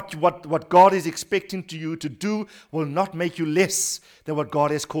 Not what God is expecting to you to do will not make you less than what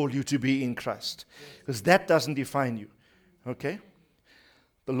God has called you to be in Christ. Because that doesn't define you. Okay?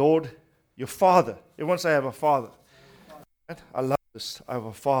 The Lord, your Father. Everyone say, I have a Father. I love this. I have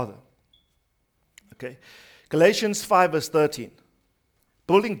a Father. Okay? Galatians 5 verse 13.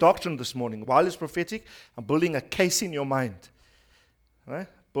 Building doctrine this morning. While it's prophetic, I'm building a case in your mind. Right?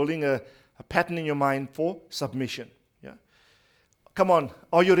 Building a pattern in your mind for submission. Come on,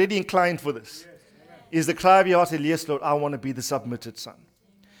 are you already inclined for this? Yes. Is the cry of your heart, yes, Lord, I want to be the submitted son.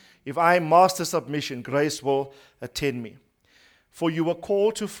 If I master submission, grace will attend me. For you are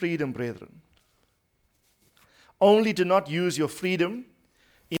called to freedom, brethren. Only do not use your freedom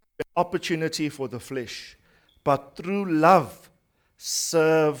in an opportunity for the flesh, but through love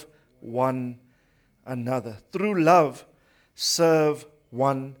serve one another. Through love serve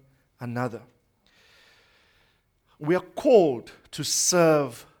one another. We are called to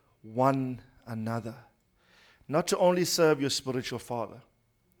serve one another. Not to only serve your spiritual father.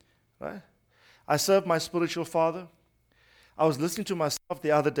 Right? I serve my spiritual father. I was listening to myself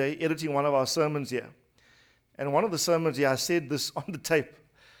the other day, editing one of our sermons here. And one of the sermons here, I said this on the tape.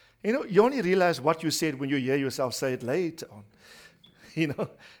 You know, you only realize what you said when you hear yourself say it later on. You know,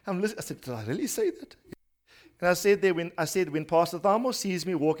 I'm listening. I said, did I really say that? And I said there, when Pastor Thamo sees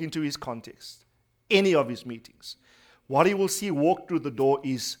me walk into his context, any of his meetings, what he will see walk through the door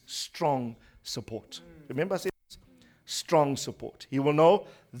is strong support. Remember I said this? Strong support. He will know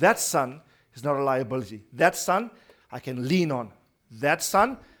that son is not a liability. That son I can lean on. That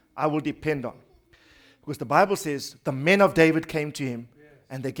son I will depend on. Because the Bible says the men of David came to him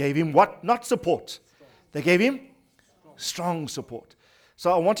and they gave him what? Not support. They gave him strong support.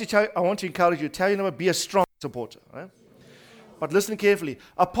 So I want to encourage you, tell your neighbor, be a strong supporter. Right? But listen carefully.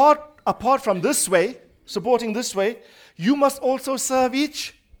 Apart from this way, supporting this way, you must also serve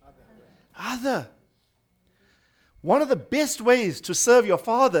each other. One of the best ways to serve your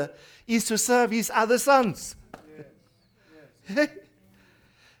father is to serve his other sons. Yes.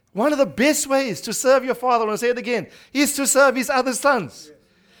 One of the best ways to serve your father, I want to say it again, is to serve his other sons. Yes.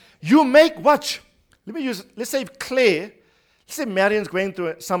 You make, watch, let's say Claire, let's say Marion's going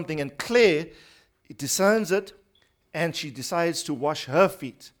through something and Claire discerns it and she decides to wash her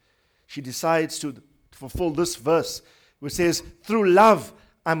feet. She decides to fulfill this verse which says, through love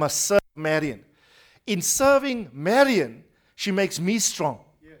I must serve Marion. In serving Marion, she makes me strong.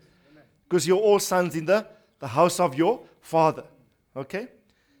 Yes, because you're all sons in the house of your father. Okay?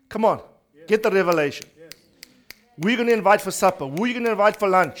 Come on. Yes. Get the revelation. Yes. We're going to invite for supper. We're going to invite for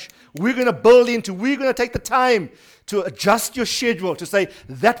lunch. We're going to build into, we're going to take the time to adjust your schedule, to say,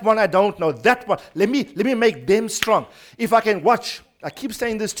 that one I don't know, that one. Let me make them strong. If I can watch, I keep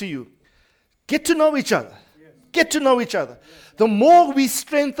saying this to you. Get to know each other. Yes. Get to know each other. Yes. The more we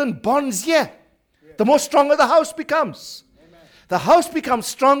strengthen bonds here, the more stronger the house becomes. Amen. The house becomes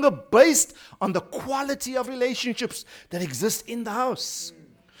stronger based on the quality of relationships that exist in the house.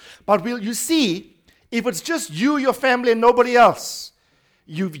 But you see, if it's just you, your family, and nobody else,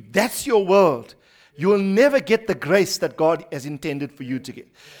 that's your world. You will never get the grace that God has intended for you to get.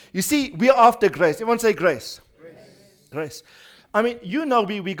 You see, we are after grace. Everyone say grace. Grace. I mean,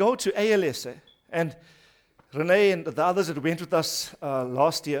 we go to ALS, and Renee and the others that went with us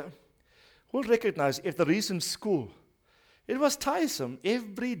last year will recognize if the recent school, it was tiresome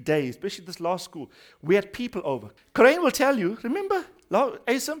every day, especially this last school. We had people over. Corinne will tell you, remember,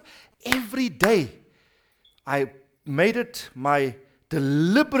 ASM, every day I made it my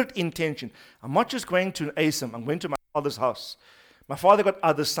deliberate intention. I'm not just going to an ASM, I'm going to my father's house. My father got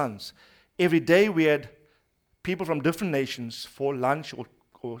other sons. Every day we had people from different nations for lunch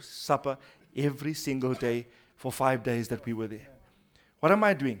or supper every single day for 5 days that we were there. What am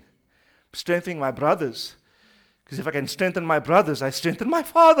I doing? Strengthening my brothers. Because if I can strengthen my brothers, I strengthen my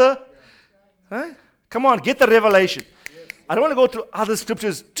father. Right? Come on, get the revelation. I don't want to go through other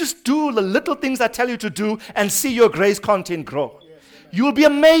scriptures. Just do the little things I tell you to do and see your grace content grow. You will be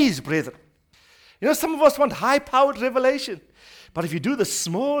amazed, brethren. You know, some of us want high-powered revelation. But if you do the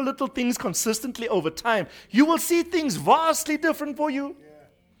small little things consistently over time, you will see things vastly different for you.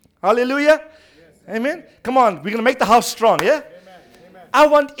 Hallelujah. Amen. Come on, we're going to make the house strong, yeah? I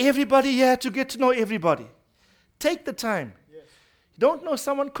want everybody here to get to know everybody. Take the time. Yes. You don't know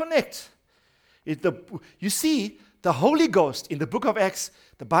someone, connect. You see, the Holy Ghost in the book of Acts,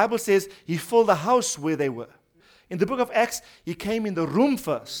 the Bible says he filled the house where they were. In the book of Acts, he came in the room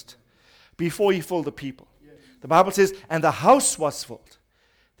first before he filled the people. Yes. The Bible says, and the house was filled.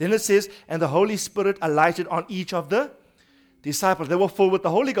 Then it says, and the Holy Spirit alighted on each of the disciples. They were filled with the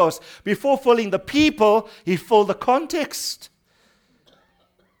Holy Ghost. Before filling the people, he filled the context.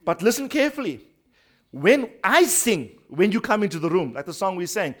 But listen carefully. When I sing, when you come into the room, like the song we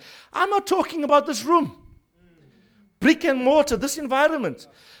sang, I'm not talking about this room. Brick and mortar, this environment.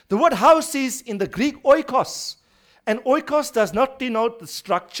 The word house is in the Greek oikos. And oikos does not denote the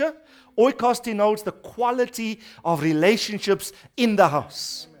structure. Oikos denotes the quality of relationships in the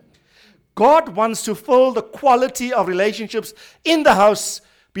house. God wants to fill the quality of relationships in the house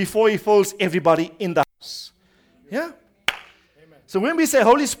before he fills everybody in the house. Yeah? So when we say,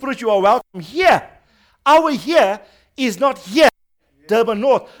 Holy Spirit, you are welcome here, our here is not here, Durban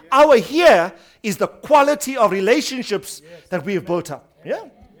North. Our here is the quality of relationships that we have built up. Yeah?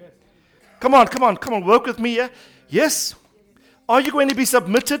 Come on, work with me. Yeah? Yes? Are you going to be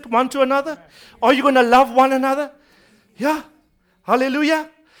submitted one to another? Are you going to love one another? Yeah? Hallelujah?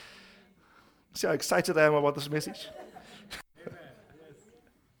 See how excited I am about this message?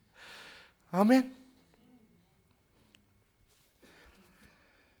 Amen.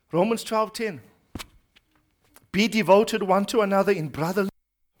 Romans 12:10. Be devoted one to another in brotherly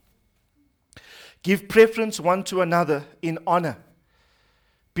love. Give preference one to another in honor.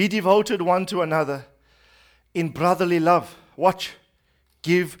 Be devoted one to another in brotherly love. Watch.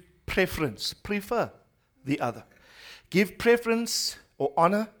 Give preference. Prefer the other. Give preference or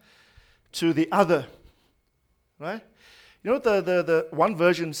honor to the other. Right? You know, the one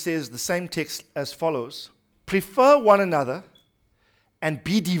version says the same text as follows. Prefer one another and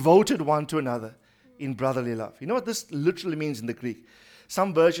be devoted one to another in brotherly love. You know what this literally means in the Greek?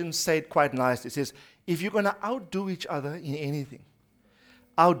 Some versions say it quite nice. It says, if you're going to outdo each other in anything,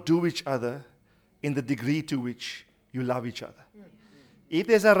 outdo each other in the degree to which you love each other. If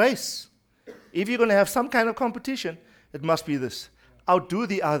there's a race, if you're going to have some kind of competition, it must be this. Outdo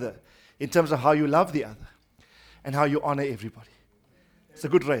the other in terms of how you love the other and how you honor everybody. It's a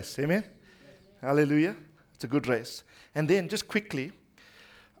good race. Amen? Hallelujah. It's a good race. And then just quickly,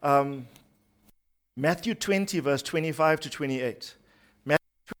 Matthew 20, verse 25 to 28.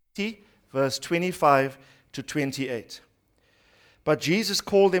 Matthew 20, verse 25 to 28. But Jesus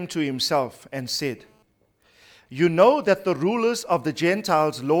called them to himself and said, "You know that the rulers of the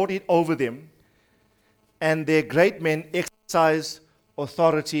Gentiles lord it over them, and their great men exercise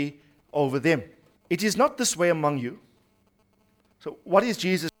authority over them. It is not this way among you." So what is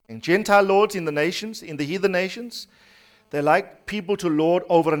Jesus saying? Gentile lords in the nations, in the heathen nations, they like people to lord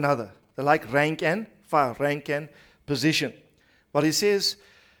over another. They like rank and file, rank and position. But he says,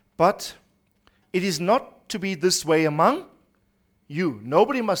 but it is not to be this way among you.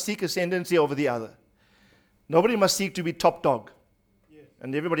 Nobody must seek ascendancy over the other. Nobody must seek to be top dog.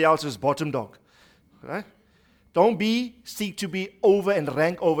 And everybody else is bottom dog. Right? Don't seek to be over and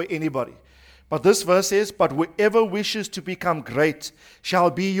rank over anybody. But this verse says, but whoever wishes to become great shall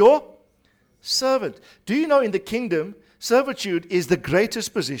be your servant. Do you know in the kingdom, servitude is the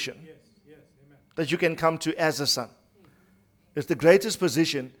greatest position that you can come to as a son. It's the greatest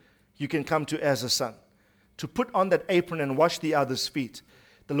position you can come to as a son. To put on that apron and wash the other's feet.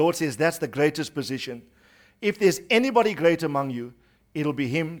 The Lord says that's the greatest position. If there's anybody great among you, it'll be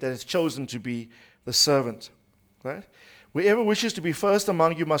him that is chosen to be the servant. Right? Whoever wishes to be first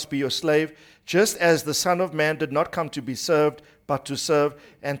among you must be your slave, just as the Son of Man did not come to be served, but to serve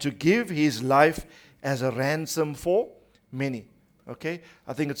and to give his life as a ransom for many. Okay?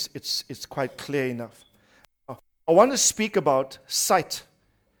 I think it's quite clear enough. I want to speak about sight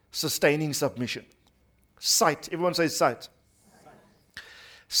sustaining submission. Sight. Everyone say sight.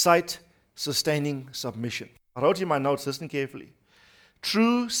 Sight sustaining submission. I wrote in my notes, listen carefully.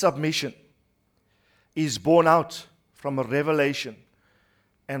 True submission is born out from a revelation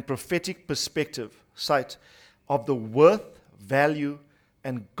and prophetic perspective, sight, of the worth, value,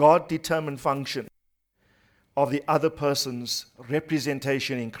 and God-determined function of the other person's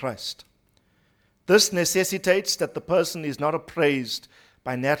representation in Christ. This necessitates that the person is not appraised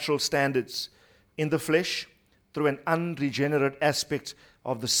by natural standards in the flesh through an unregenerate aspect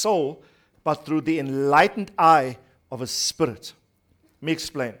of the soul, but through the enlightened eye of a spirit. Let me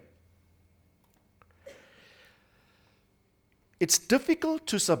explain. It's difficult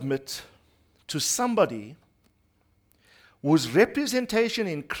to submit to somebody whose representation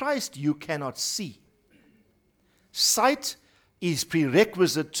in Christ you cannot see. Sight is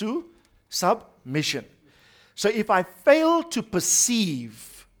prerequisite to submission. So if I fail to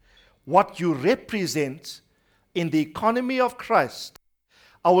perceive what you represent in the economy of Christ,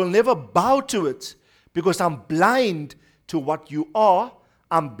 I will never bow to it because I'm blind to what you are.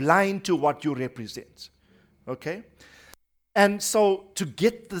 I'm blind to what you represent. Okay? And so to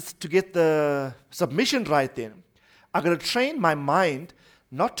get the submission right then, I'm going to train my mind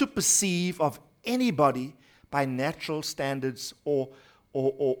not to perceive of anybody by natural standards or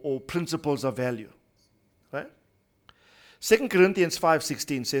principles of value. Right? 2 Corinthians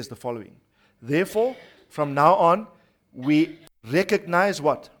 5:16 says the following. Therefore, from now on, we recognize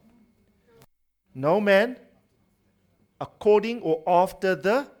what? No man according or after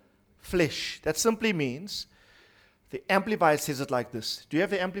the flesh. That simply means, the Amplified says it like this. Do you have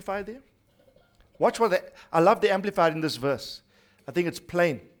the Amplified there? Watch I love the Amplified in this verse. I think it's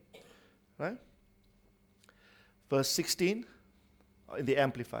plain. Right? Verse 16 in the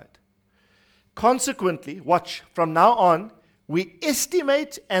Amplified. Consequently, watch, from now on, we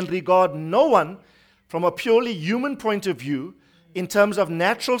estimate and regard no one from a purely human point of view in terms of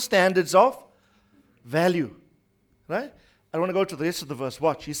natural standards of value. Right? I want to go to the rest of the verse.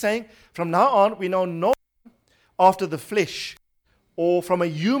 Watch. He's saying, from now on, we know no one after the flesh or from a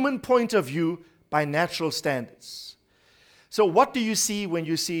human point of view by natural standards. So what do you see when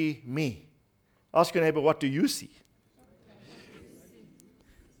you see me? Ask your neighbor, what do you see?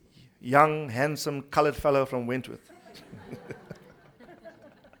 Young, handsome, colored fellow from Wentworth.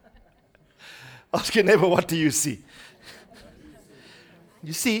 Ask your neighbor, what do you see?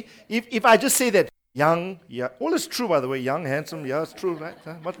 You see, if I just say that, young, yeah, all is true, by the way, young, handsome, yeah, it's true, right?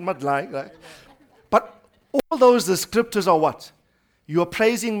 Not lying, right? But all those descriptors are what? You are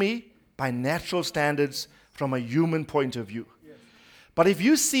praising me by natural standards from a human point of view. Yes. But if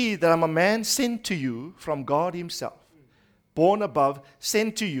you see that I'm a man sent to you from God himself, born above,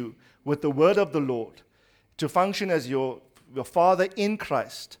 sent to you with the word of the Lord, to function as your father in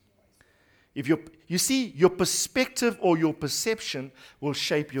Christ, if you see, your perspective or your perception will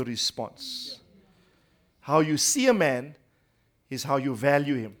shape your response. How you see a man is how you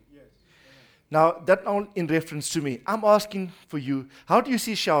value him. Now, that not in reference to me. I'm asking for you, how do you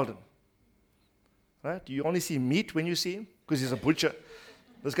see Sheldon? Right? Do you only see meat when you see him? Because he's a butcher.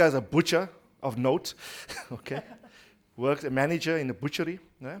 This guy's a butcher of note. Okay? Works a manager in a butchery.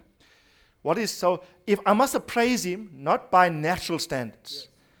 Right? If I must praise him, not by natural standards,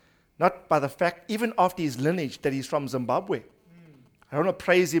 not by the fact, even after his lineage, that he's from Zimbabwe. I don't want to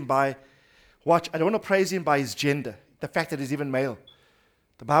praise him I don't want to praise him by his gender, the fact that he's even male.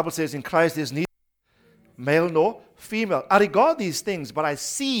 The Bible says in Christ there's neither male nor female. I regard these things, but I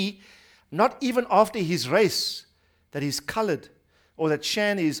see not even after his race that he's colored, or that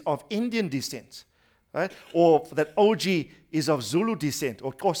Shan is of Indian descent, right? Or that OG is of Zulu descent,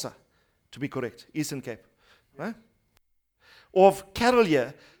 or Xhosa, to be correct, Eastern Cape, right? Or if Carol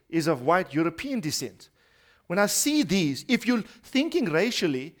here is of white European descent. When I see these, if you're thinking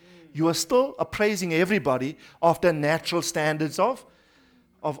racially, you are still appraising everybody after natural standards or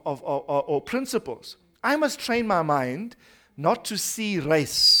principles. I must train my mind not to see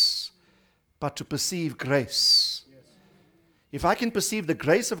race, but to perceive grace. If I can perceive the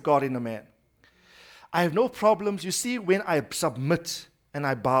grace of God in a man, I have no problems. You see, when I submit and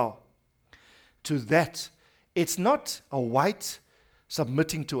I bow to that, it's not a white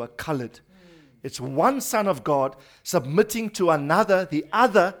submitting to a colored. It's one son of God submitting to another, the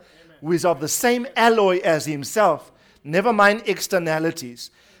other who is of the same alloy as himself. Never mind externalities.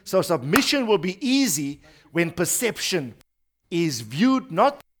 So submission will be easy when perception is viewed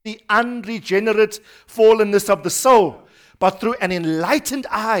not through the unregenerate fallenness of the soul, but through an enlightened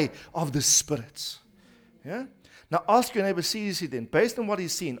eye of the Spirit. Yeah? Now ask your neighbor, see then. Based on what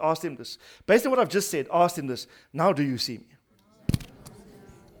he's seen, ask him this. Based on what I've just said, ask him this. Now do you see me?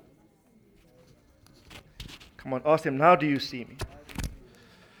 Come on, ask him, now do you see me?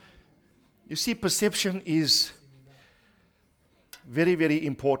 You see, perception is very, very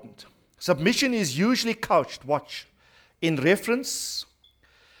important. Submission is usually couched, in reference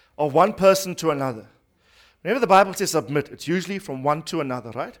of one person to another. Whenever the Bible says submit, it's usually from one to another,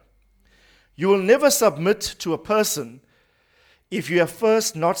 right? You will never submit to a person if you have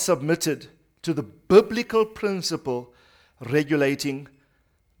first not submitted to the biblical principle regulating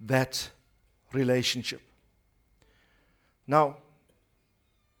that relationship. Now,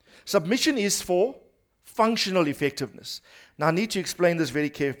 submission is for functional effectiveness. Now, I need to explain this very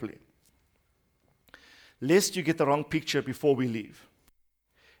carefully, lest you get the wrong picture before we leave.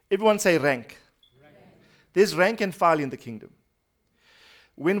 Everyone say rank. There's rank and file in the kingdom.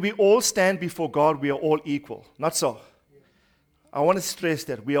 When we all stand before God, we are all equal. Not so. I want to stress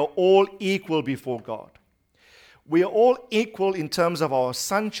that we are all equal before God. We are all equal in terms of our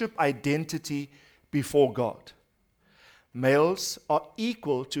sonship identity before God. Males are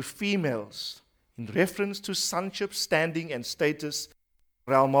equal to females in reference to sonship, standing, and status,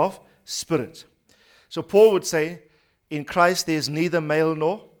 realm of spirit. So Paul would say, in Christ there's neither male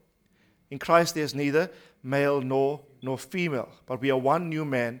nor female, but we are one new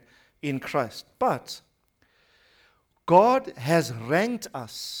man in Christ. But God has ranked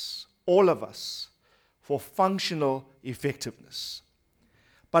us, all of us, for functional effectiveness.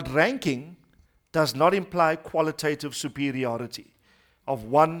 But ranking does not imply qualitative superiority of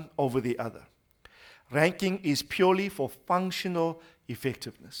one over the other. Ranking is purely for functional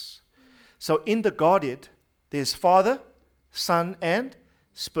effectiveness. So in the Godhead, there's Father, Son, and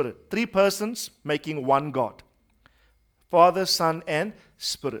Spirit. 3 persons making one God. Father, Son, and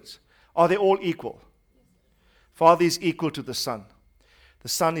Spirit. Are they all equal? Father is equal to the Son. The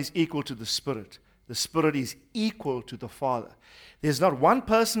Son is equal to the Spirit. The Spirit is equal to the Father. There's not one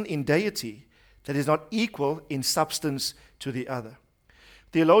person in deity that is not equal in substance to the other.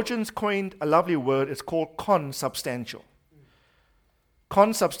 Theologians coined a lovely word. It's called consubstantial.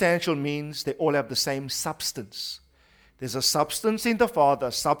 Consubstantial means they all have the same substance. There's a substance in the Father,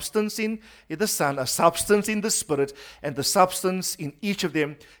 a substance in the Son, a substance in the Spirit, and the substance in each of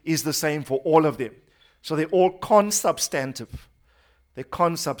them is the same for all of them. So they're all consubstantive. They're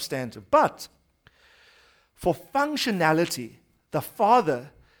consubstantive. But for functionality, the Father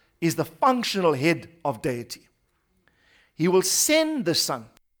is the functional head of deity. He will send the Son.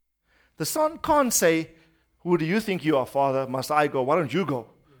 The Son can't say, who do you think you are, Father? Must I go? Why don't you go?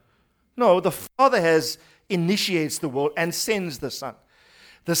 No, the Father initiates the world and sends the Son.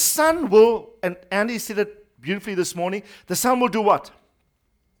 The Son will, and Andy said it beautifully this morning, the Son will do what?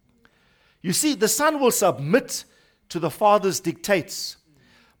 You see, the Son will submit to the Father's dictates.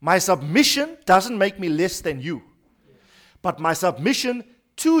 My submission doesn't make me less than you, but my submission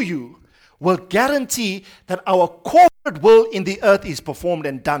to you will guarantee that our corporate will in the earth is performed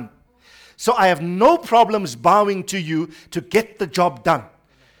and done. So I have no problems bowing to you to get the job done.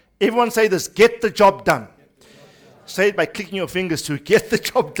 Everyone say this, get the job done. Say it by clicking your fingers to get the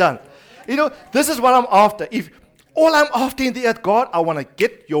job done. You know, this is what I'm after. If all I'm after in the earth, God, I want to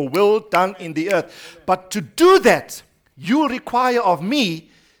get your will done in the earth. But to do that, you require of me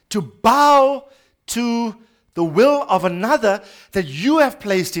to bow to the will of another that you have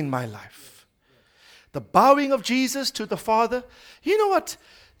placed in my life. The bowing of Jesus to the Father. You know what?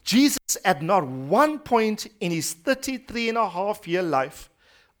 Jesus, at not one point in his 33-and-a-half-year life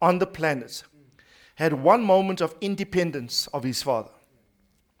on the planet, had one moment of independence of his Father.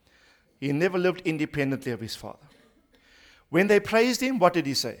 He never lived independently of his Father. When they praised him, what did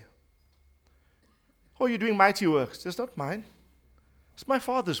he say? Oh, you're doing mighty works. It's not mine. It's my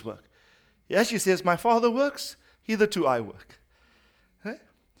Father's work. He actually says, my Father works, hitherto I work. Right?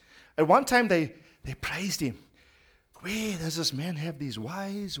 At one time, they praised him. Where does this man have these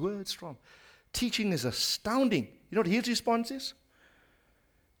wise words from? Teaching is astounding. You know what his response is?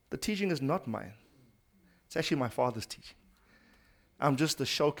 The teaching is not mine. It's actually my Father's teaching. I'm just the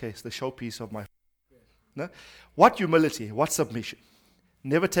showcase, the showpiece of my Father. No? What humility, what submission.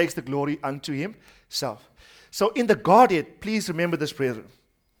 Never takes the glory unto himself. So in the Godhead, please remember this, brethren.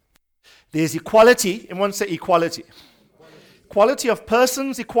 There's equality. Everyone say equality. Equality of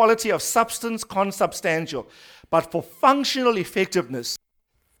persons, equality of substance, consubstantial. But for functional effectiveness,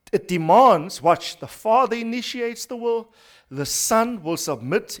 it demands, watch, the Father initiates the will, the Son will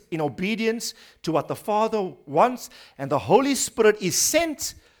submit in obedience to what the Father wants, and the Holy Spirit is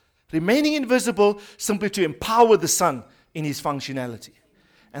sent, remaining invisible, simply to empower the Son in his functionality.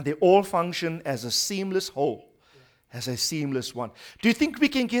 And they all function as a seamless whole, as a seamless one. Do you think we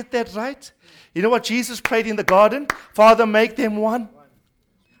can get that right? You know what Jesus prayed in the garden? Father, make them one.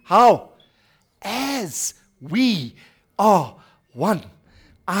 How? As we are one.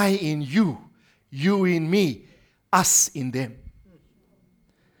 I in you, you in me, us in them.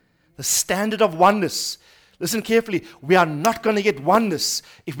 The standard of oneness. Listen carefully. We are not going to get oneness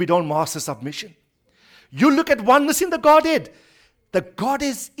if we don't master submission. You look at oneness in the Godhead. The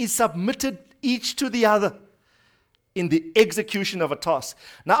Godhead is submitted each to the other in the execution of a task.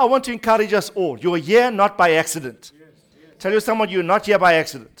 Now I want to encourage us all. You're here not by accident. Tell someone you're not here by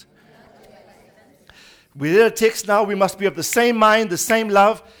accident. We read a text now. We must be of the same mind, the same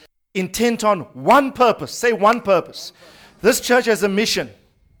love, intent on one purpose. Say one purpose. This church has a mission.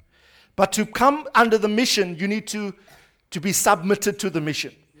 But to come under the mission, you need to be submitted to the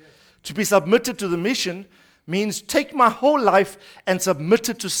mission. To be submitted to the mission means take my whole life and submit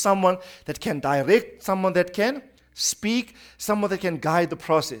it to someone that can direct, someone that can speak, someone that can guide the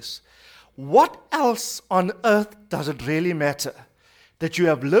process. What else on earth does it really matter that you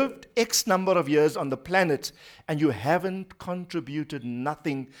have lived X number of years on the planet and you haven't contributed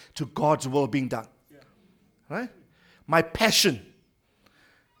nothing to God's will being done? Right? My passion,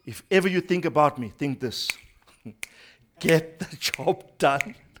 if ever you think about me, think this. Get the job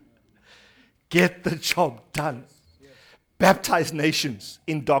done. Get the job done. Baptize nations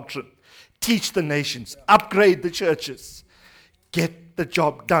in doctrine. Teach the nations. Upgrade the churches. Get the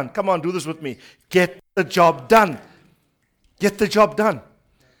job done. Come on, do this with me. Get the job done. Get the job done.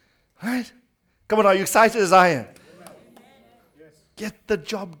 Right? Come on, are you excited as I am? Get the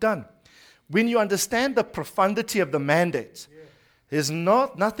job done. When you understand the profundity of the mandate, there's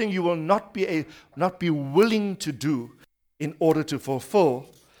nothing you will not be willing to do in order to fulfill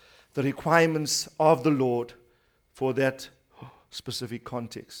the requirements of the Lord for that specific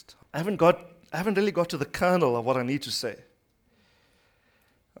context. I haven't really got to the kernel of what I need to say.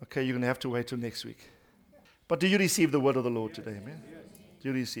 Okay, you're going to have to wait till next week. But do you receive the word of the Lord today, man? Do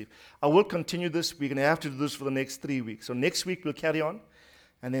you receive? I will continue this. We're going to have to do this for the next 3 weeks. So next week we'll carry on.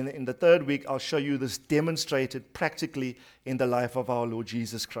 And then in the third week, I'll show you this demonstrated practically in the life of our Lord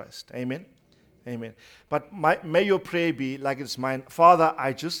Jesus Christ. Amen? Amen. But may your prayer be like it's mine. Father,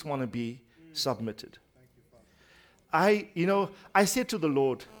 I just want to be submitted. I said to the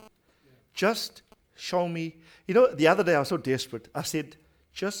Lord, just show me. The other day I was so desperate. I said,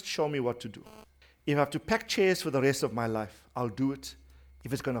 just show me what to do. If I have to pack chairs for the rest of my life, I'll do it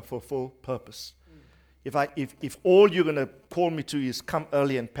if it's going to fulfill purpose. If all you're going to call me to is come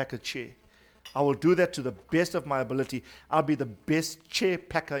early and pack a chair, I will do that to the best of my ability. I'll be the best chair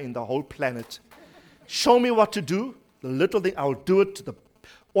packer in the whole planet. Show me what to do. The little thing, I'll do it.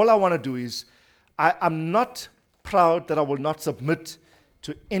 All I want to do is, I'm not proud that I will not submit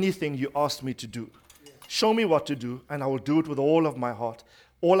to anything you asked me to do. Show me what to do, and I will do it with all of my heart.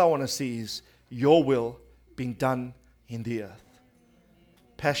 All I want to see is your will being done in the earth.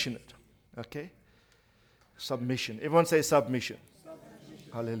 Passionate. Okay? Submission. Everyone say submission.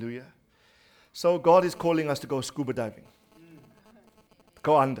 Hallelujah. So God is calling us to go scuba diving.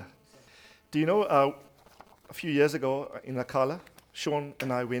 Go under. Do you know, a few years ago in Akala, Sean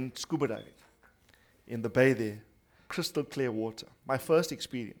and I went scuba diving in the bay there. Crystal clear water. My first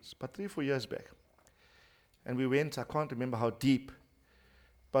experience, but 3 or 4 years back. And we went, I can't remember how deep.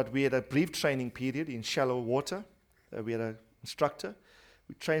 but we had a brief training period in shallow water. We had an instructor.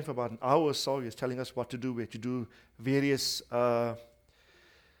 We trained for about an hour or so. He was telling us what to do. We had to do various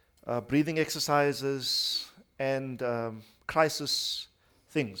breathing exercises and crisis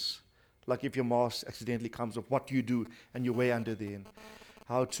things, like if your mask accidentally comes off, what do you do, and you're way under there, and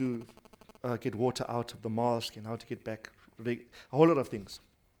how to get water out of the mask, and how to get back, a whole lot of things.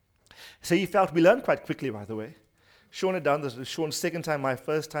 So we learned quite quickly, by the way. Sean had done this. It was Sean's second time, my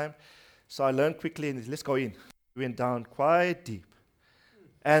first time. So I learned quickly, and he said, let's go in. We went down quite deep.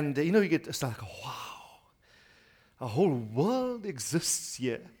 And, you get, it's like, wow, a whole world exists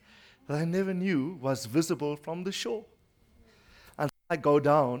here that I never knew was visible from the shore. Until I go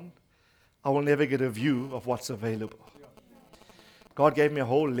down, I will never get a view of what's available. God gave me a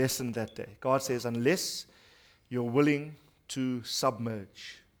whole lesson that day. God says, unless you're willing to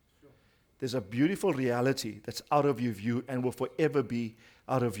submerge, there's a beautiful reality that's out of your view and will forever be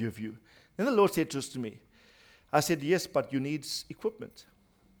out of your view. Then the Lord said to me, I said, yes, but you need equipment.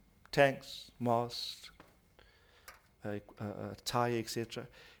 Tanks, masts, tire, etc.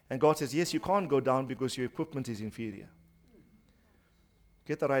 And God says, yes, you can't go down because your equipment is inferior.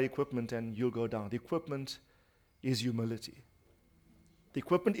 Get the right equipment and you'll go down. The equipment is humility. The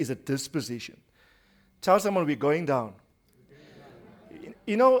equipment is a disposition. Tell someone we're going down.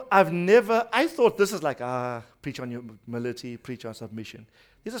 I thought this is like, preach on humility, preach on submission.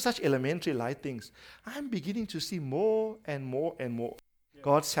 These are such elementary light things. I'm beginning to see more and more and more.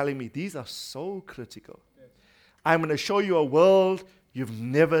 God's telling me these are so critical. I'm going to show you a world you've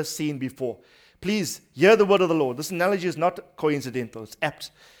never seen before. Please, hear the word of the Lord. This analogy is not coincidental. It's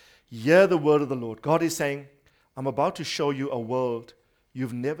apt. Hear the word of the Lord. God is saying, I'm about to show you a world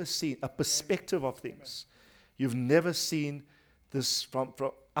you've never seen, a perspective of things. You've never seen this from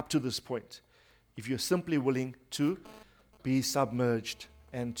up to this point. If you're simply willing to be submerged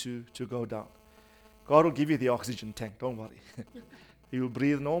and to go down. God will give you the oxygen tank. Don't worry. You will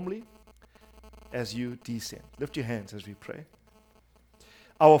breathe normally as you descend. Lift your hands as we pray.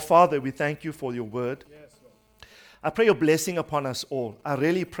 Our Father, we thank you for your word. I pray your blessing upon us all. I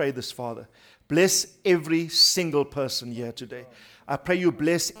really pray this, Father. Bless every single person here today. I pray you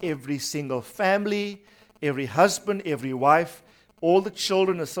bless every single family, every husband, every wife, all the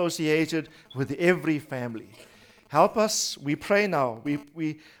children associated with every family. Help us, we pray now.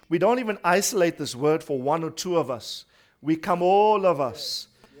 We don't even isolate this word for one or two of us. We come, all of us.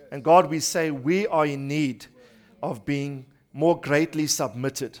 And God, we say we are in need of being more greatly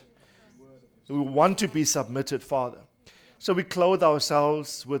submitted. We want to be submitted, Father. So we clothe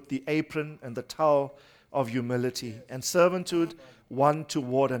ourselves with the apron and the towel of humility and servanthood one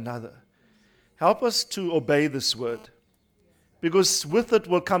toward another. Help us to obey this word, because with it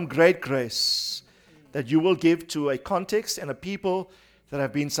will come great grace that you will give to a context and a people that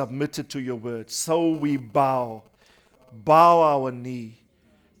have been submitted to your word. So we bow our knee,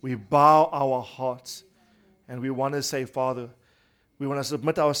 we bow our hearts, and we want to say, Father, we want to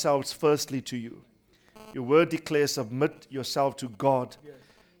submit ourselves firstly to you. Your word declares, submit yourself to God. Yes.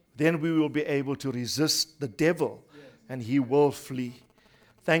 Then we will be able to resist the devil, and he will flee.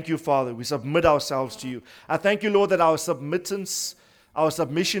 Thank you, Father. We submit ourselves to you. I thank you, Lord, that our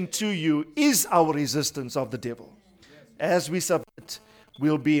submission to you is our resistance of the devil. As we submit,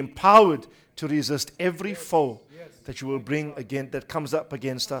 we'll be empowered to resist every foe that you will bring again, that comes up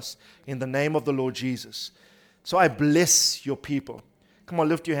against us, in the name of the Lord Jesus. So I bless your people. Come on,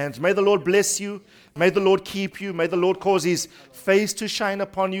 lift your hands. May the Lord bless you. May the Lord keep you. May the Lord cause his face to shine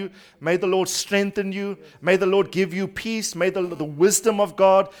upon you. May the Lord strengthen you. May the Lord give you peace. May the wisdom of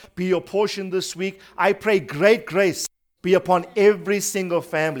God be your portion this week. I pray great grace be upon every single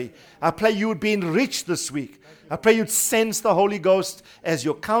family. I pray you would be enriched this week. I pray you'd sense the Holy Ghost as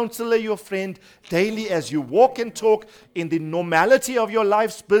your counselor, your friend, daily as you walk and talk in the normality of your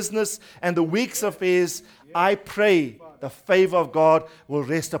life's business and the week's affairs. I pray the favor of God will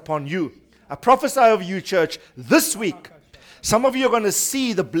rest upon you. I prophesy over you, church, this week, some of you are going to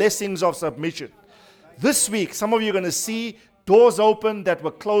see the blessings of submission. This week, some of you are going to see doors open that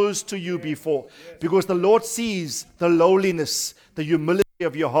were closed to you before, because the Lord sees the lowliness, the humility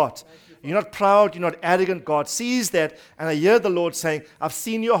of your heart. You're not proud, you're not arrogant. God sees that, and I hear the Lord saying, I've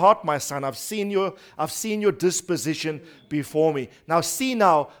seen your heart, my son. I've seen your disposition before me. Now see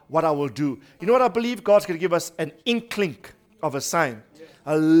now what I will do. You know what I believe? God's going to give us an inkling of a sign,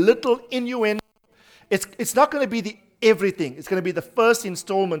 a little innuendo. It's not going to be the everything. It's going to be the first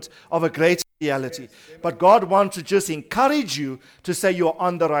installment of a great reality. But God wants to just encourage you to say you're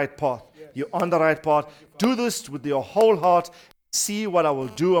on the right path. You're on the right path. Do this with your whole heart. See what I will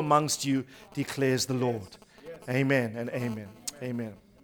do amongst you, declares the Lord. Amen and amen. Amen.